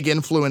such a big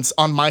influence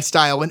on my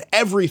style in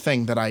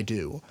everything that I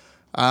do.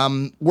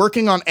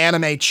 Working on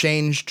anime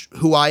changed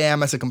who I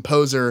am as a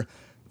composer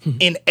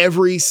in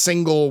every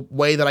single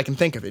way that I can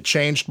think of. It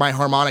changed my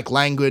harmonic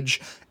language.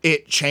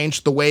 It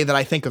changed the way that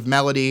I think of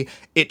melody.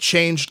 It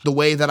changed the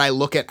way that I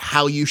look at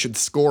how you should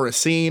score a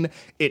scene.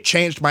 It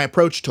changed my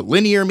approach to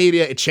linear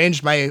media. It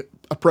changed my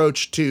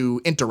approach to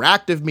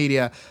interactive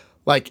media.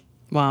 Like,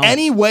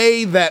 any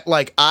way that,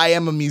 like, I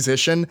am a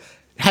musician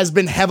has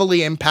been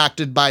heavily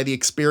impacted by the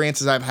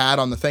experiences I've had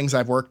on the things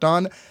I've worked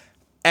on.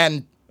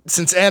 And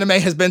since anime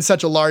has been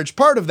such a large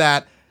part of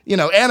that,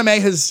 anime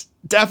has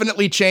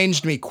definitely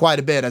changed me quite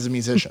a bit as a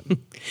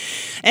musician.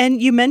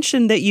 And you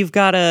mentioned that you've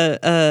got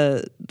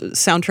a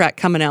soundtrack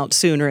coming out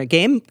soon, or a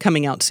game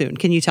coming out soon.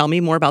 Can you tell me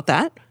more about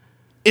that?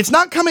 It's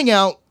not coming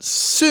out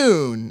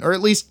soon, or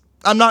at least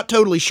I'm not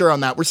totally sure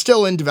on that. We're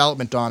still in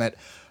development on it.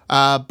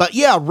 But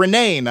yeah,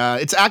 Renane,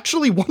 it's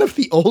actually one of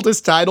the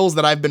oldest titles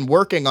that I've been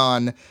working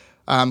on.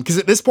 Because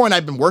at this point,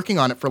 I've been working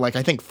on it for like,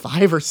 I think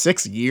 5 or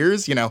 6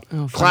 years,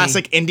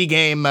 classic indie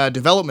game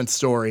development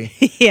story.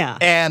 Yeah.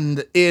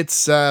 And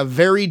it's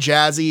very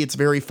jazzy. It's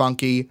very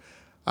funky.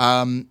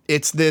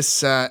 It's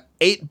this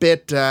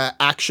 8-bit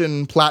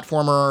action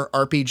platformer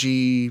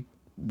RPG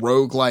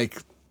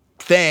roguelike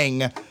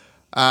thing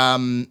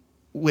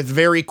with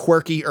very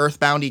quirky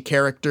Earthboundy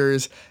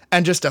characters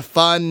and just a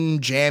fun,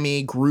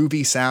 jammy,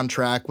 groovy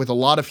soundtrack with a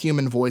lot of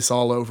human voice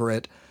all over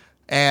it.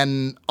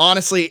 And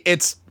honestly,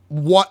 it's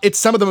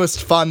some of the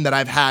most fun that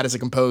I've had as a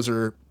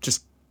composer,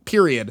 just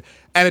period.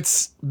 And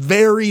it's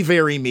very,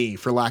 very me,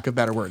 for lack of a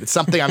better word. It's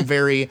something I'm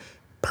very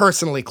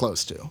personally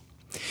close to.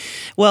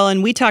 Well,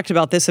 and we talked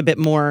about this a bit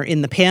more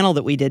in the panel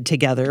that we did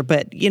together,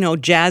 but,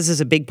 jazz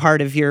is a big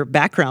part of your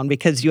background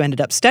because you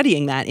ended up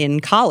studying that in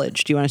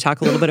college. Do you want to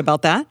talk a little bit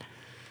about that?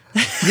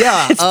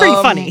 Yeah. It's pretty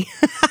funny.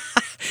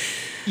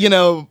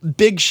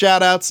 Big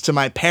shout outs to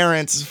my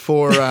parents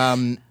for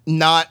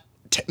not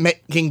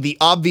making the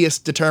obvious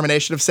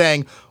determination of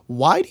saying,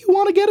 why do you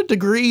want to get a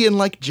degree in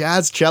like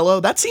jazz cello?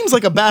 That seems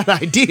like a bad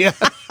idea.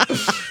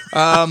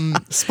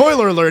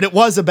 Spoiler alert, it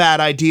was a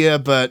bad idea,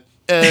 but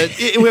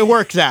it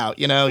worked out,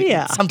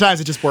 Yeah. Sometimes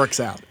it just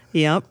works out.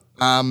 Yep.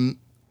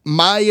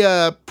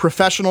 My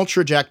professional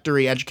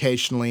trajectory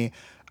educationally,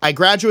 I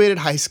graduated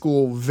high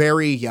school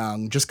very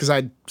young just because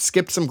I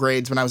skipped some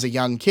grades when I was a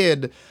young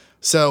kid.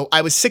 So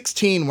I was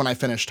 16 when I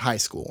finished high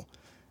school.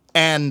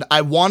 And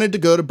I wanted to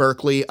go to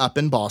Berklee up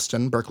in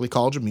Boston, Berklee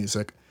College of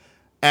Music.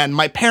 And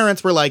my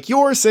parents were like,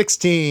 you're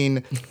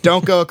 16,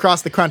 don't go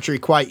across the country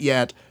quite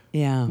yet.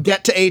 Yeah.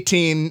 Get to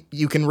 18,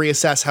 you can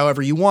reassess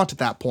however you want at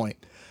that point.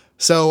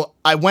 So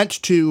I went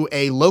to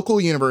a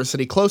local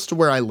university close to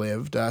where I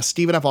lived,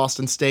 Stephen F.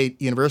 Austin State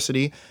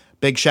University.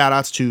 Big shout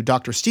outs to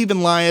Dr.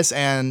 Stephen Lias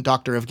and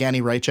Dr.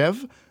 Evgeny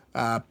Raichev,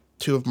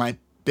 two of my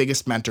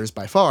biggest mentors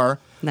by far.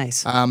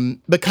 Nice.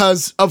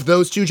 Because of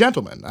those two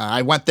gentlemen.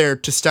 I went there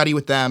to study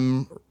with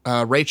them.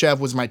 Raichev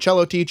was my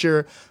cello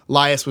teacher.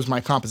 Lias was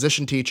my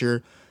composition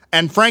teacher.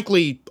 And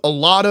frankly, a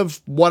lot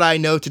of what I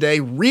know today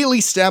really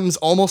stems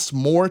almost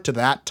more to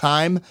that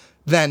time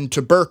than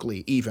to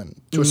Berklee,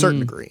 even, to a certain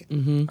degree.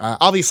 Mm-hmm.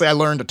 Obviously, I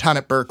learned a ton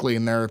at Berklee,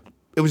 and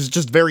it was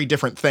just very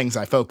different things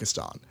I focused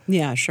on.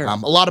 Yeah, sure. A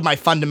lot of my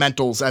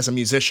fundamentals as a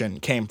musician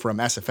came from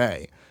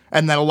SFA.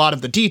 And then a lot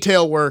of the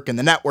detail work and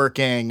the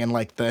networking and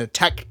like the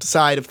tech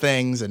side of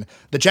things and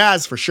the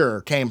jazz for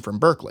sure came from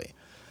Berklee.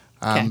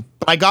 But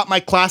I got my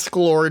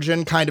classical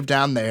origin kind of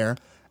down there.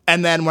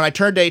 And then when I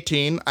turned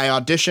 18, I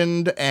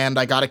auditioned and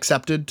I got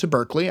accepted to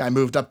Berklee. I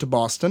moved up to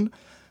Boston.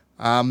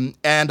 And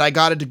I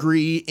got a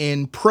degree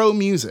in pro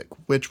music,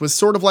 which was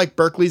sort of like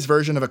Berklee's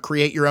version of a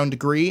create your own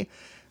degree.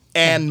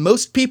 And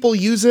most people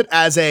use it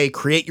as a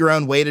create your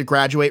own way to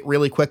graduate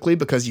really quickly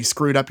because you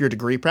screwed up your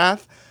degree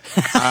path.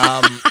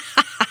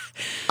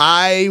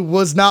 I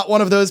was not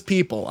one of those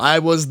people. I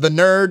was the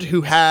nerd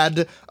who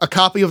had a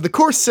copy of the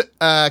course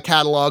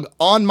catalog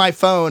on my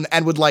phone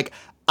and would like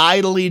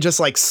idly just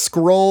like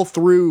scroll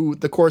through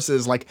the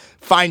courses, like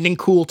finding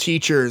cool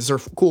teachers or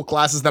cool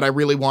classes that I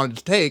really wanted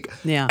to take.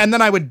 Yeah. And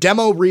then I would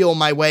demo reel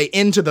my way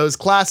into those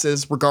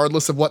classes,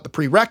 regardless of what the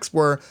prereqs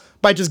were,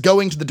 by just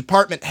going to the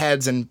department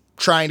heads and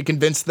trying to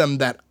convince them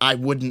that I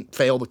wouldn't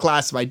fail the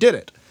class if I did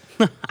it.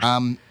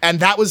 And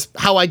that was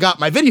how I got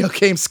my video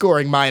game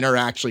scoring minor,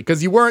 actually,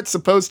 because you weren't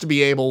supposed to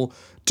be able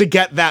to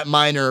get that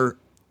minor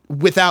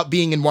without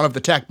being in one of the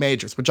tech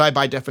majors, which I,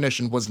 by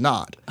definition, was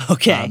not.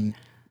 Okay.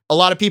 A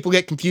lot of people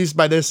get confused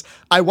by this.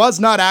 I was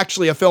not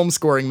actually a film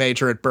scoring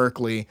major at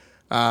Berklee.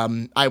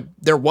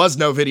 There was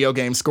no video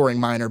game scoring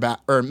major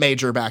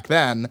back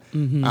then.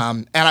 Mm-hmm.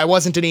 And I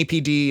wasn't an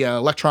EPD,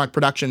 electronic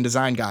production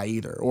design guy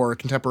either, or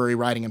contemporary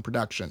writing and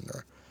production,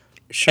 or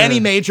any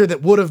major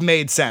that would have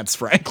made sense,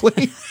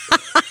 frankly.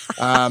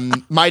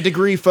 My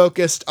degree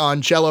focused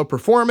on cello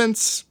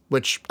performance,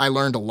 which I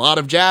learned a lot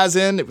of jazz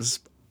in. It was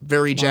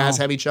very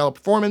jazz-heavy cello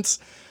performance.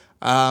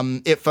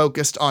 It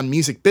focused on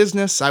music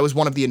business. I was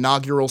one of the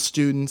inaugural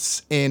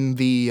students in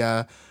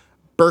the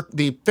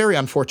very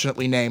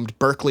unfortunately named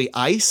Berklee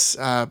ICE,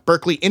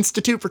 Berklee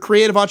Institute for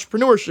Creative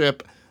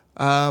Entrepreneurship,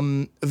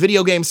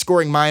 video game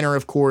scoring minor,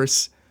 of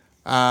course,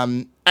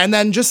 and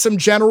then just some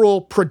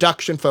general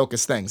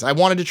production-focused things. I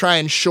wanted to try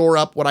and shore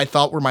up what I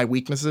thought were my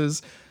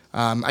weaknesses.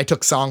 I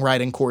took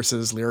songwriting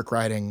courses, lyric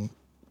writing,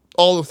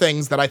 all the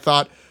things that I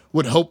thought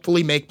would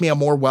hopefully make me a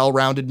more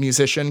well-rounded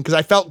musician, because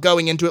I felt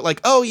going into it like,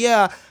 oh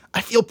yeah,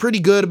 I feel pretty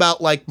good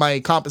about like my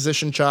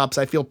composition chops.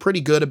 I feel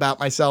pretty good about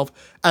myself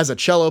as a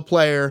cello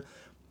player,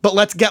 but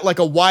let's get like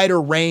a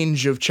wider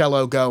range of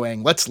cello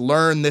going. Let's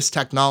learn this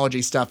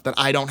technology stuff that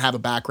I don't have a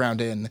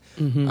background in.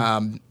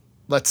 Mm-hmm.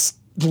 Let's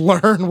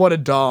learn what a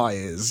DAW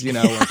is, you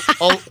know.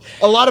 Like,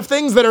 a lot of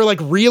things that are like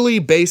really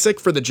basic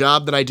for the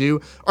job that I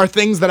do are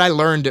things that I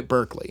learned at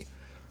Berklee.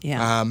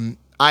 Yeah.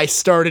 I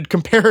started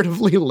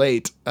comparatively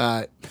late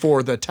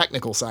for the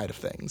technical side of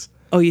things.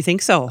 Oh, you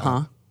think so,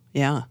 huh?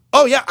 Yeah.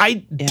 Oh, yeah.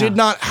 I did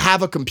not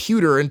have a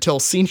computer until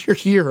senior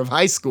year of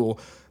high school.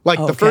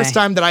 Like, the first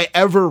time that I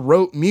ever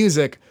wrote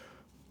music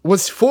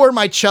was for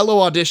my cello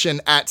audition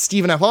at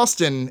Stephen F.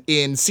 Austin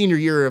in senior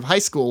year of high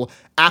school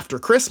after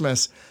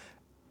Christmas.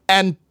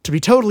 And to be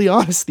totally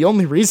honest, the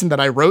only reason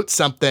that I wrote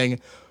something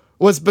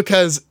was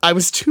because I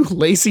was too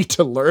lazy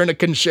to learn a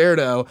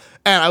concerto.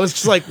 And I was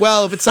just like,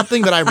 well, if it's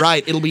something that I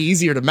write, it'll be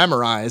easier to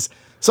memorize.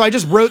 So I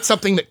just wrote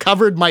something that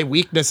covered my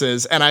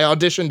weaknesses, and I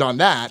auditioned on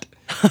that.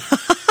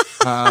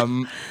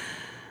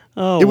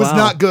 It was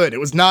not good. It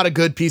was not a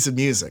good piece of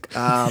music.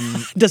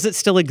 Does it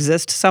still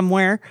exist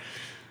somewhere?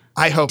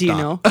 I hope Do you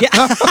not. know?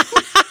 Yeah.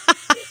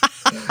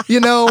 You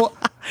know,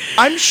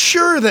 I'm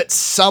sure that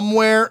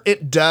somewhere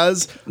it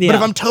does. But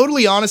if I'm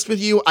totally honest with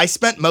you, I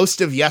spent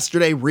most of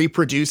yesterday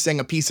reproducing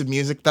a piece of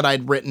music that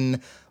I'd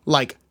written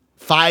like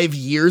 5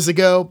 years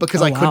ago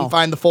because I couldn't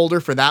find the folder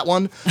for that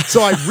one.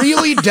 So I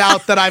really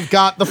doubt that I've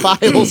got the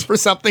files for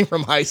something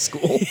from high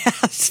school.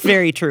 Yes,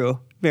 very true.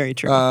 Very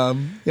true.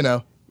 You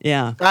know.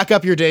 Yeah. Back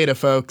up your data,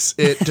 folks.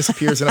 It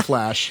disappears in a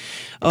flash.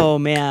 Oh,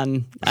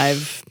 man.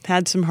 I've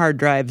had some hard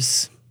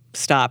drives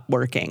stop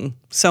working.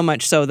 So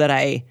much so that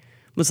I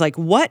was like,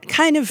 what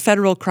kind of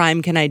federal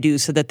crime can I do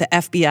so that the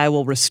FBI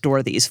will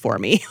restore these for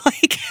me?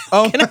 Like,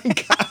 oh, my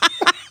God.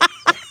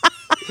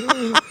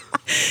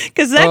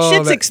 Because that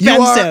shit's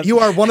expensive. You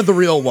are one of the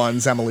real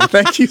ones, Emily.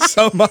 Thank you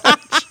so much.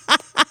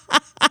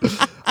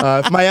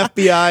 If my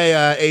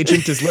FBI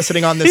agent is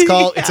listening on this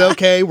call, it's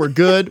okay. We're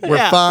good. We're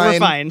fine. We're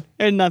fine.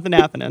 There's nothing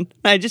happening.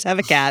 I just have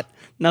a cat.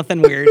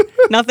 Nothing weird.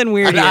 Nothing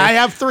weird here. I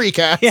have 3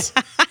 cats.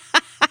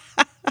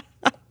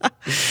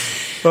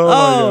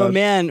 Oh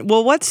man.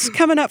 Well, what's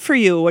coming up for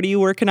you? What are you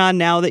working on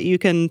now that you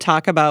can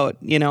talk about,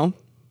 you know?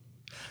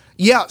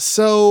 Yeah,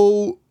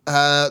 so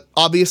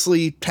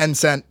obviously 10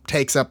 Cent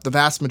takes up the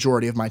vast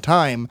majority of my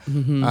time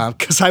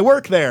because I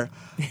work there.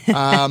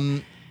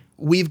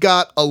 We've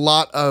got a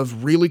lot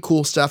of really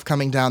cool stuff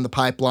coming down the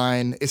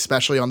pipeline,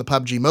 especially on the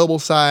PUBG Mobile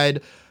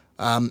side.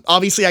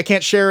 Obviously, I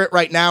can't share it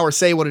right now or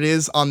say what it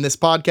is on this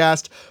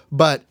podcast,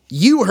 but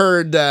you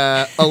heard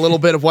a little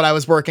bit of what I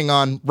was working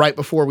on right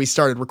before we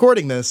started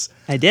recording this.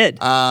 I did.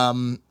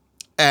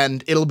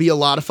 And it'll be a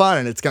lot of fun,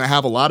 and it's going to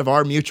have a lot of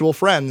our mutual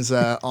friends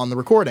on the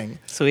recording.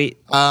 Sweet.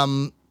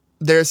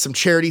 There's some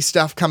charity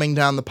stuff coming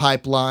down the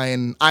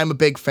pipeline. I'm a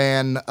big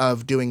fan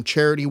of doing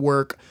charity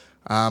work.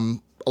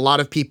 A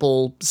lot of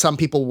people, some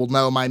people will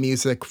know my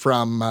music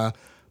from,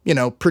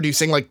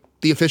 producing like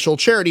the official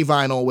charity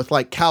vinyl with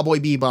like Cowboy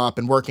Bebop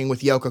and working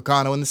with Yoko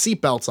Kanno and the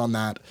Seatbelts on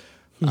that.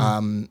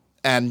 And,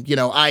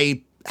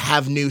 I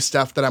have new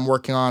stuff that I'm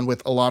working on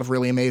with a lot of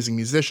really amazing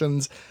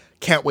musicians.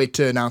 Can't wait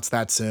to announce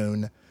that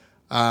soon.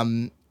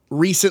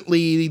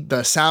 Recently,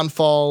 the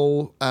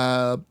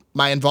Soundfall,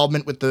 my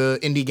involvement with the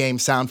indie game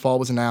Soundfall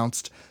was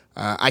announced.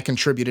 I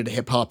contributed a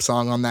hip hop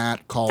song on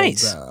that called,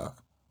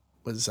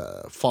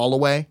 Fall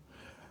Away.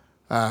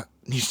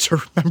 Need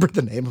to remember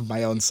the name of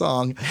my own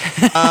song.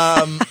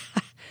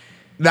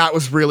 That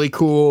was really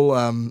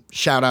cool.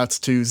 Shout outs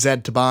to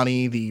Zed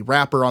Tabani, the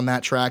rapper on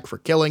that track, for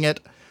killing it.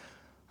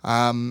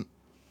 And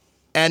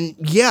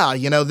yeah,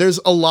 there's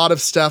a lot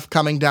of stuff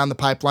coming down the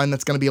pipeline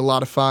that's going to be a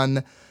lot of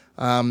fun.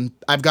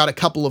 I've got a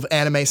couple of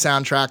anime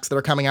soundtracks that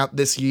are coming out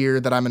this year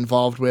that I'm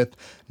involved with,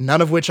 none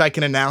of which I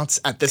can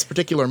announce at this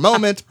particular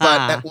moment,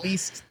 but at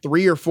least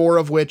 3 or 4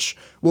 of which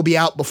will be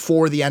out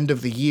before the end of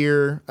the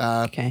year,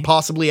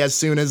 possibly as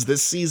soon as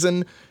this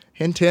season.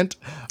 Hint, hint.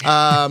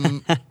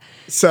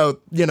 So,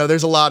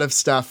 there's a lot of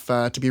stuff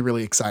to be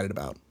really excited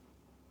about.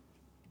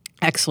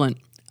 Excellent.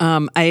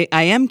 I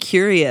am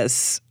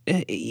curious,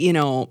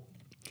 a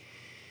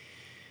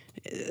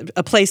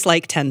place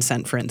like 10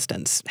 Cent, for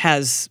instance,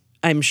 has,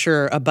 I'm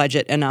sure, a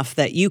budget enough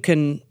that you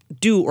can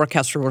do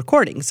orchestral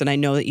recordings. And I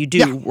know that you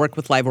do work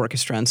with live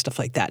orchestra and stuff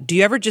like that. Do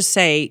you ever just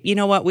say, you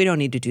know what, we don't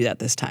need to do that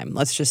this time.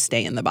 Let's just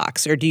stay in the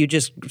box. Or do you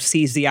just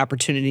seize the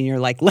opportunity and you're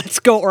like, let's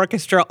go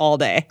orchestra all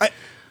day?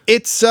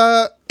 It's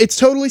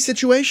totally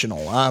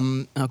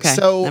situational. Okay,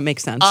 so that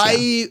makes sense.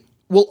 I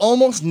will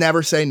almost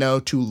never say no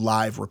to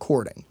live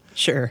recording.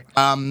 Sure.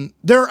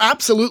 There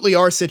absolutely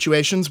are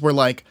situations where,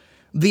 like,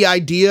 the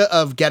idea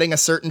of getting a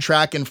certain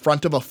track in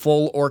front of a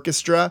full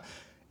orchestra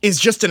is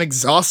just an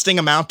exhausting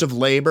amount of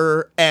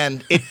labor,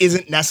 and it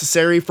isn't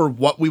necessary for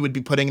what we would be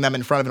putting them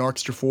in front of an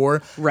orchestra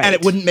for. Right. And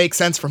it wouldn't make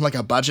sense from, like,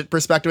 a budget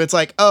perspective. It's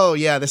like, oh,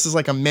 yeah, this is,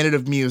 like, a minute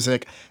of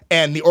music,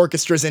 and the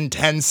orchestra's in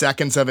 10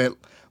 seconds of it.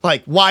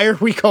 Like, why are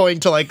we going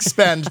to, like,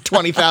 spend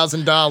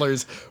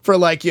 $20,000 for,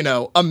 like,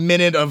 a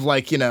minute of,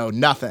 like,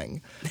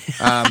 nothing?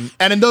 And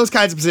in those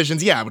kinds of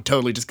positions, yeah, I would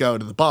totally just go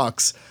to the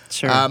box.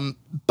 Sure.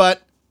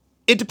 But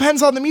it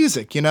depends on the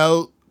music,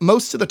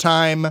 Most of the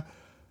time,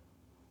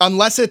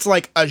 unless it's,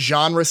 like, a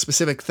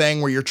genre-specific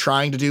thing where you're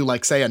trying to do,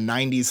 like, say, a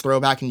 90s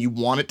throwback and you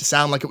want it to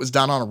sound like it was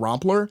done on a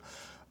Rompler,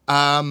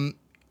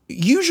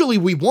 usually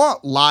we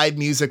want live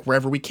music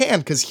wherever we can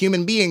because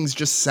human beings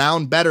just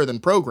sound better than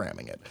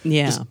programming it.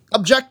 Yeah. Just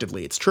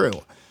objectively, it's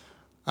true.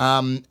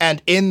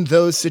 And in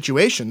those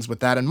situations,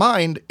 with that in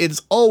mind,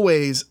 it's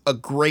always a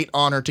great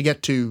honor to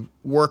get to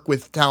work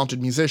with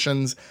talented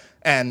musicians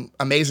and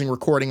amazing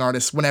recording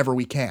artists whenever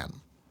we can.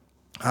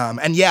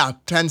 And yeah,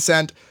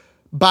 Tencent,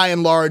 by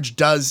and large,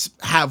 does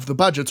have the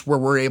budgets where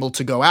we're able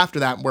to go after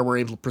that, where we're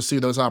able to pursue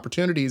those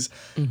opportunities.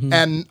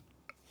 And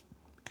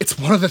it's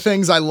one of the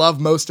things I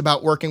love most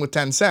about working with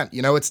Tencent.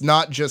 You know, it's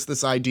not just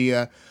this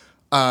idea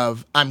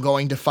of I'm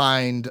going to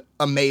find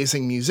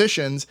amazing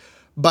musicians,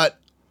 but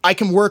I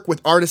can work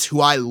with artists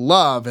who I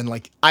love and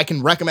like I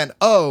can recommend,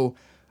 oh,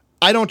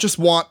 I don't just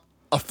want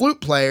a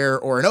flute player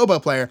or an oboe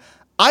player.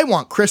 I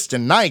want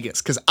Kristen Nigas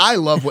because I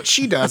love what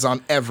she does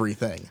on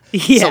everything.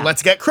 Yeah. So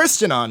let's get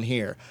Kristen on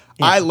here.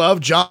 Yeah. I love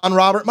John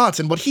Robert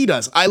Motz and what he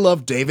does. I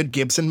love David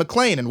Gibson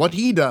McLean and what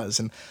he does.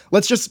 And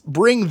let's just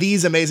bring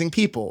these amazing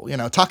people, you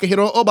know,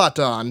 Takahiro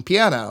Obata on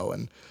piano.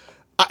 And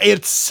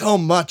it's so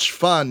much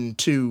fun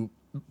to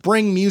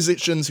bring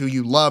musicians who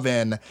you love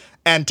in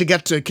and to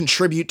get to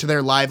contribute to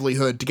their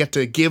livelihood, to get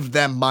to give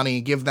them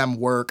money, give them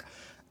work,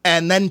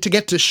 and then to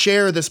get to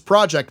share this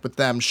project with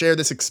them, share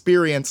this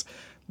experience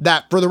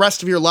that for the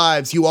rest of your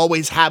lives, you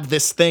always have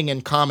this thing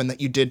in common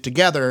that you did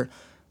together.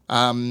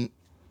 And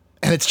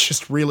it's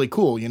just really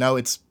cool. You know,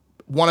 it's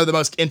one of the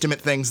most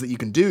intimate things that you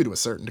can do to a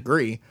certain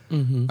degree.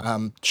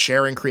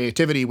 Sharing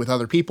creativity with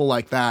other people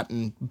like that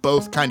and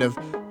both kind of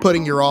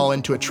putting your all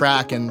into a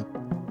track and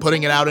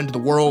putting it out into the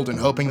world and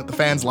hoping that the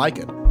fans like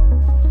it.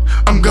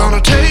 I'm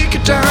gonna take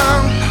it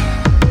down.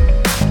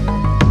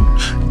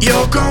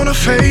 You're gonna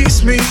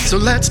face me, so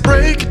let's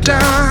break it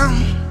down.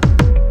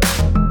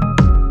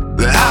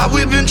 The high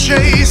we've been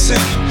chasing,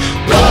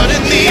 blood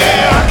in the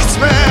air, I can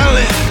smell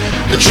it.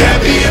 The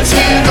champion's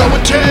here, go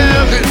and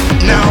tell it.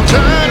 Now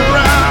turn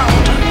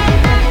around,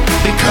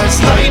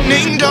 because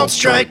lightning don't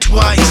strike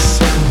twice.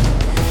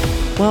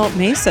 Well,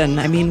 Mason,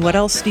 I mean, what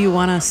else do you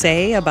want to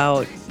say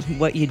about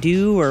what you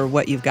do or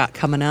what you've got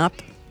coming up?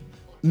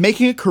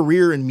 Making a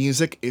career in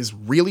music is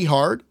really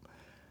hard.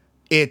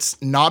 It's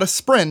not a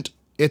sprint,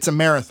 it's a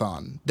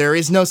marathon. There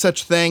is no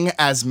such thing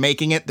as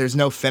making it. There's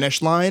no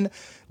finish line.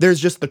 There's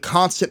just the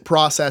constant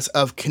process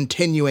of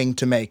continuing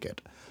to make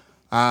it.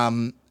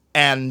 And,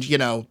 you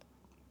know,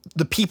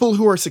 the people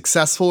who are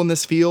successful in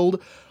this field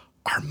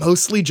are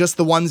mostly just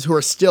the ones who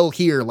are still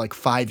here like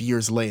 5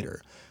 years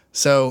later.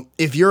 So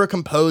if you're a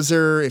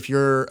composer, if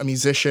you're a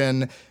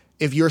musician,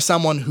 if you're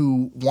someone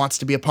who wants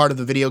to be a part of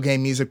the video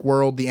game music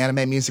world, the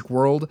anime music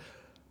world,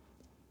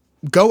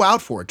 go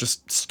out for it.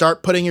 Just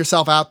start putting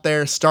yourself out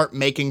there, start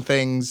making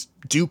things,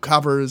 do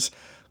covers,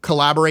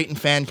 collaborate in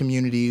fan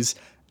communities,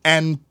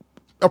 and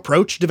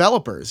approach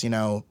developers, you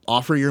know,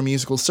 offer your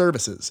musical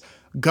services.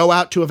 Go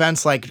out to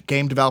events like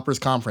Game Developers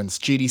Conference,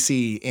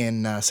 GDC,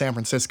 in San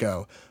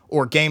Francisco,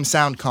 or Game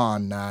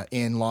SoundCon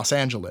in Los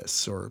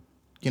Angeles, or,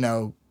 you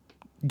know,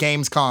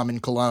 Gamescom in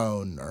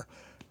Cologne, or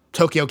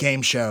Tokyo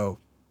Game Show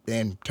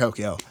in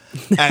Tokyo,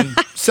 and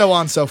so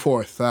on and so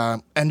forth.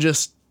 And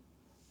just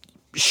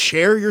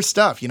share your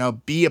stuff, you know,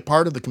 be a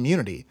part of the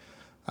community.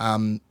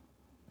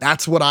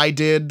 That's what I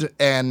did,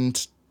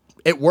 and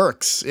it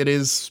works. It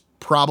is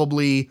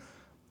probably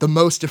the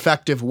most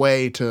effective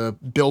way to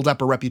build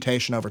up a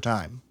reputation over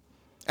time.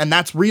 And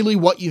that's really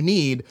what you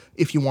need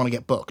if you want to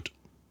get booked.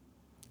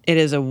 It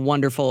is a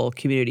wonderful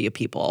community of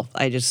people.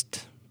 I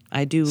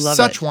do love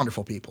Such it.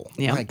 wonderful people.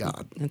 Yeah. My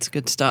God. It's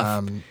good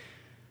stuff.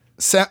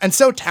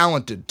 So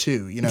talented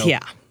too, you know. Yeah.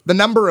 The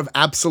number of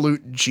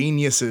absolute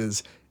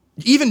geniuses,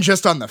 even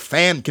just on the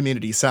fan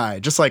community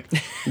side, just like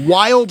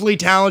wildly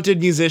talented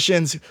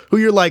musicians who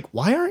you're like,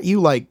 why aren't you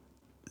like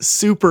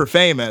super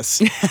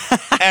famous?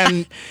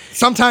 And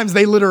sometimes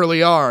they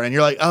literally are, and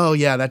you're like, oh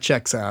yeah, that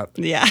checks out.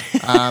 Yeah.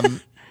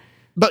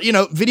 But you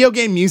know, video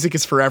game music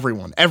is for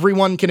everyone.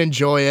 Everyone can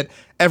enjoy it,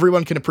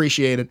 everyone can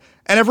appreciate it,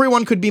 and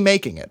everyone could be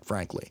making it,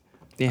 frankly.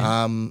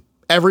 Yeah.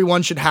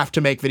 Everyone should have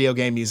to make video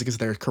game music as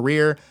their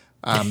career.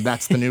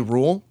 That's the new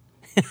rule.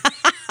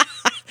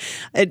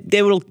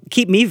 It will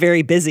keep me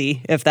very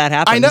busy if that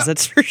happens. I know.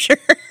 That's for sure.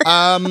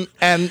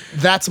 And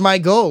that's my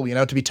goal, you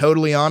know, to be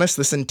totally honest.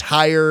 This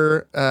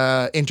entire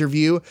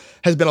interview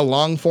has been a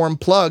long-form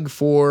plug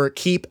for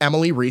keep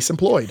Emily Reese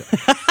employed.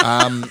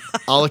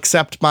 I'll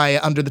accept my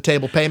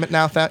under-the-table payment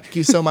now. Thank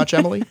you so much,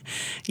 Emily.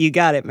 You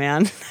got it,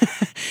 man.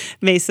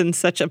 Mason,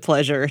 such a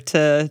pleasure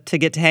to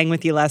get to hang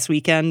with you last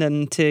weekend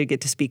and to get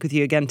to speak with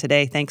you again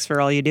today. Thanks for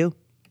all you do.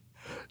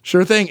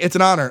 Sure thing. It's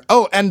an honor.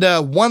 Oh, and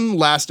one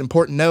last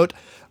important note.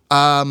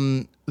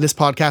 This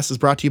podcast is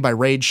brought to you by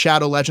Raid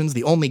Shadow Legends,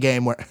 the only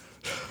game where...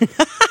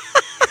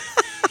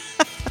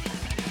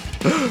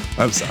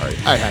 I'm sorry.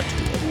 I had to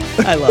do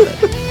it. I love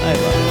it. I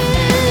love it.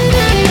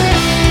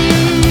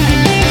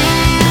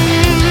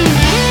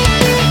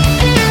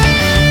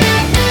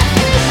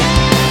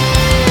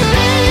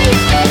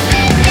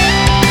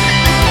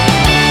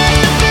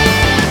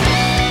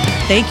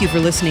 Thank you for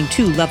listening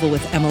to Level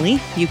with Emily.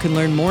 You can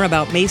learn more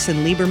about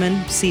Mason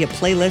Lieberman, see a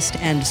playlist,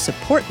 and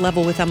support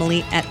Level with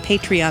Emily at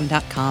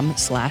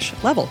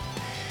patreon.com/level.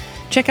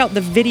 Check out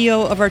the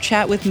video of our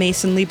chat with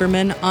Mason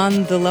Lieberman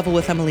on the Level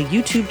with Emily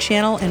YouTube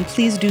channel, and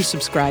please do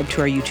subscribe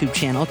to our YouTube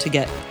channel to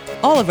get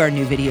all of our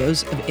new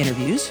videos of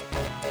interviews.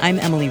 I'm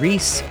Emily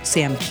Reese.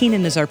 Sam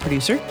Keenan is our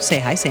producer. Say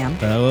hi, Sam.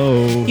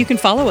 Hello. You can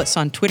follow us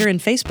on Twitter and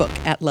Facebook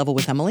at Level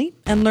with Emily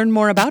and learn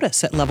more about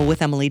us at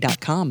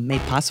levelwithemily.com,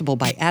 made possible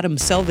by Adam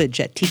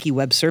Selvage at Tiki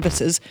Web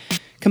Services.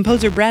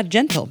 Composer Brad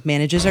Gentle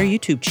manages our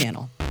YouTube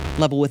channel.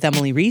 Level with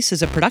Emily Reese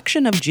is a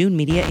production of June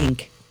Media,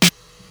 Inc.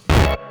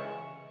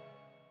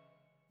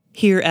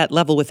 Here at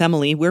Level with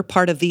Emily, we're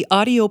part of the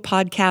Audio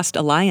Podcast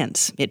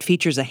Alliance. It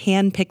features a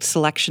hand-picked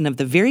selection of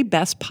the very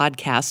best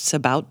podcasts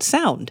about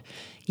sound.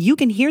 You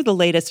can hear the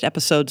latest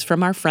episodes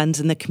from our friends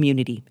in the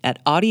community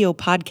at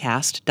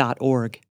audiopodcast.org.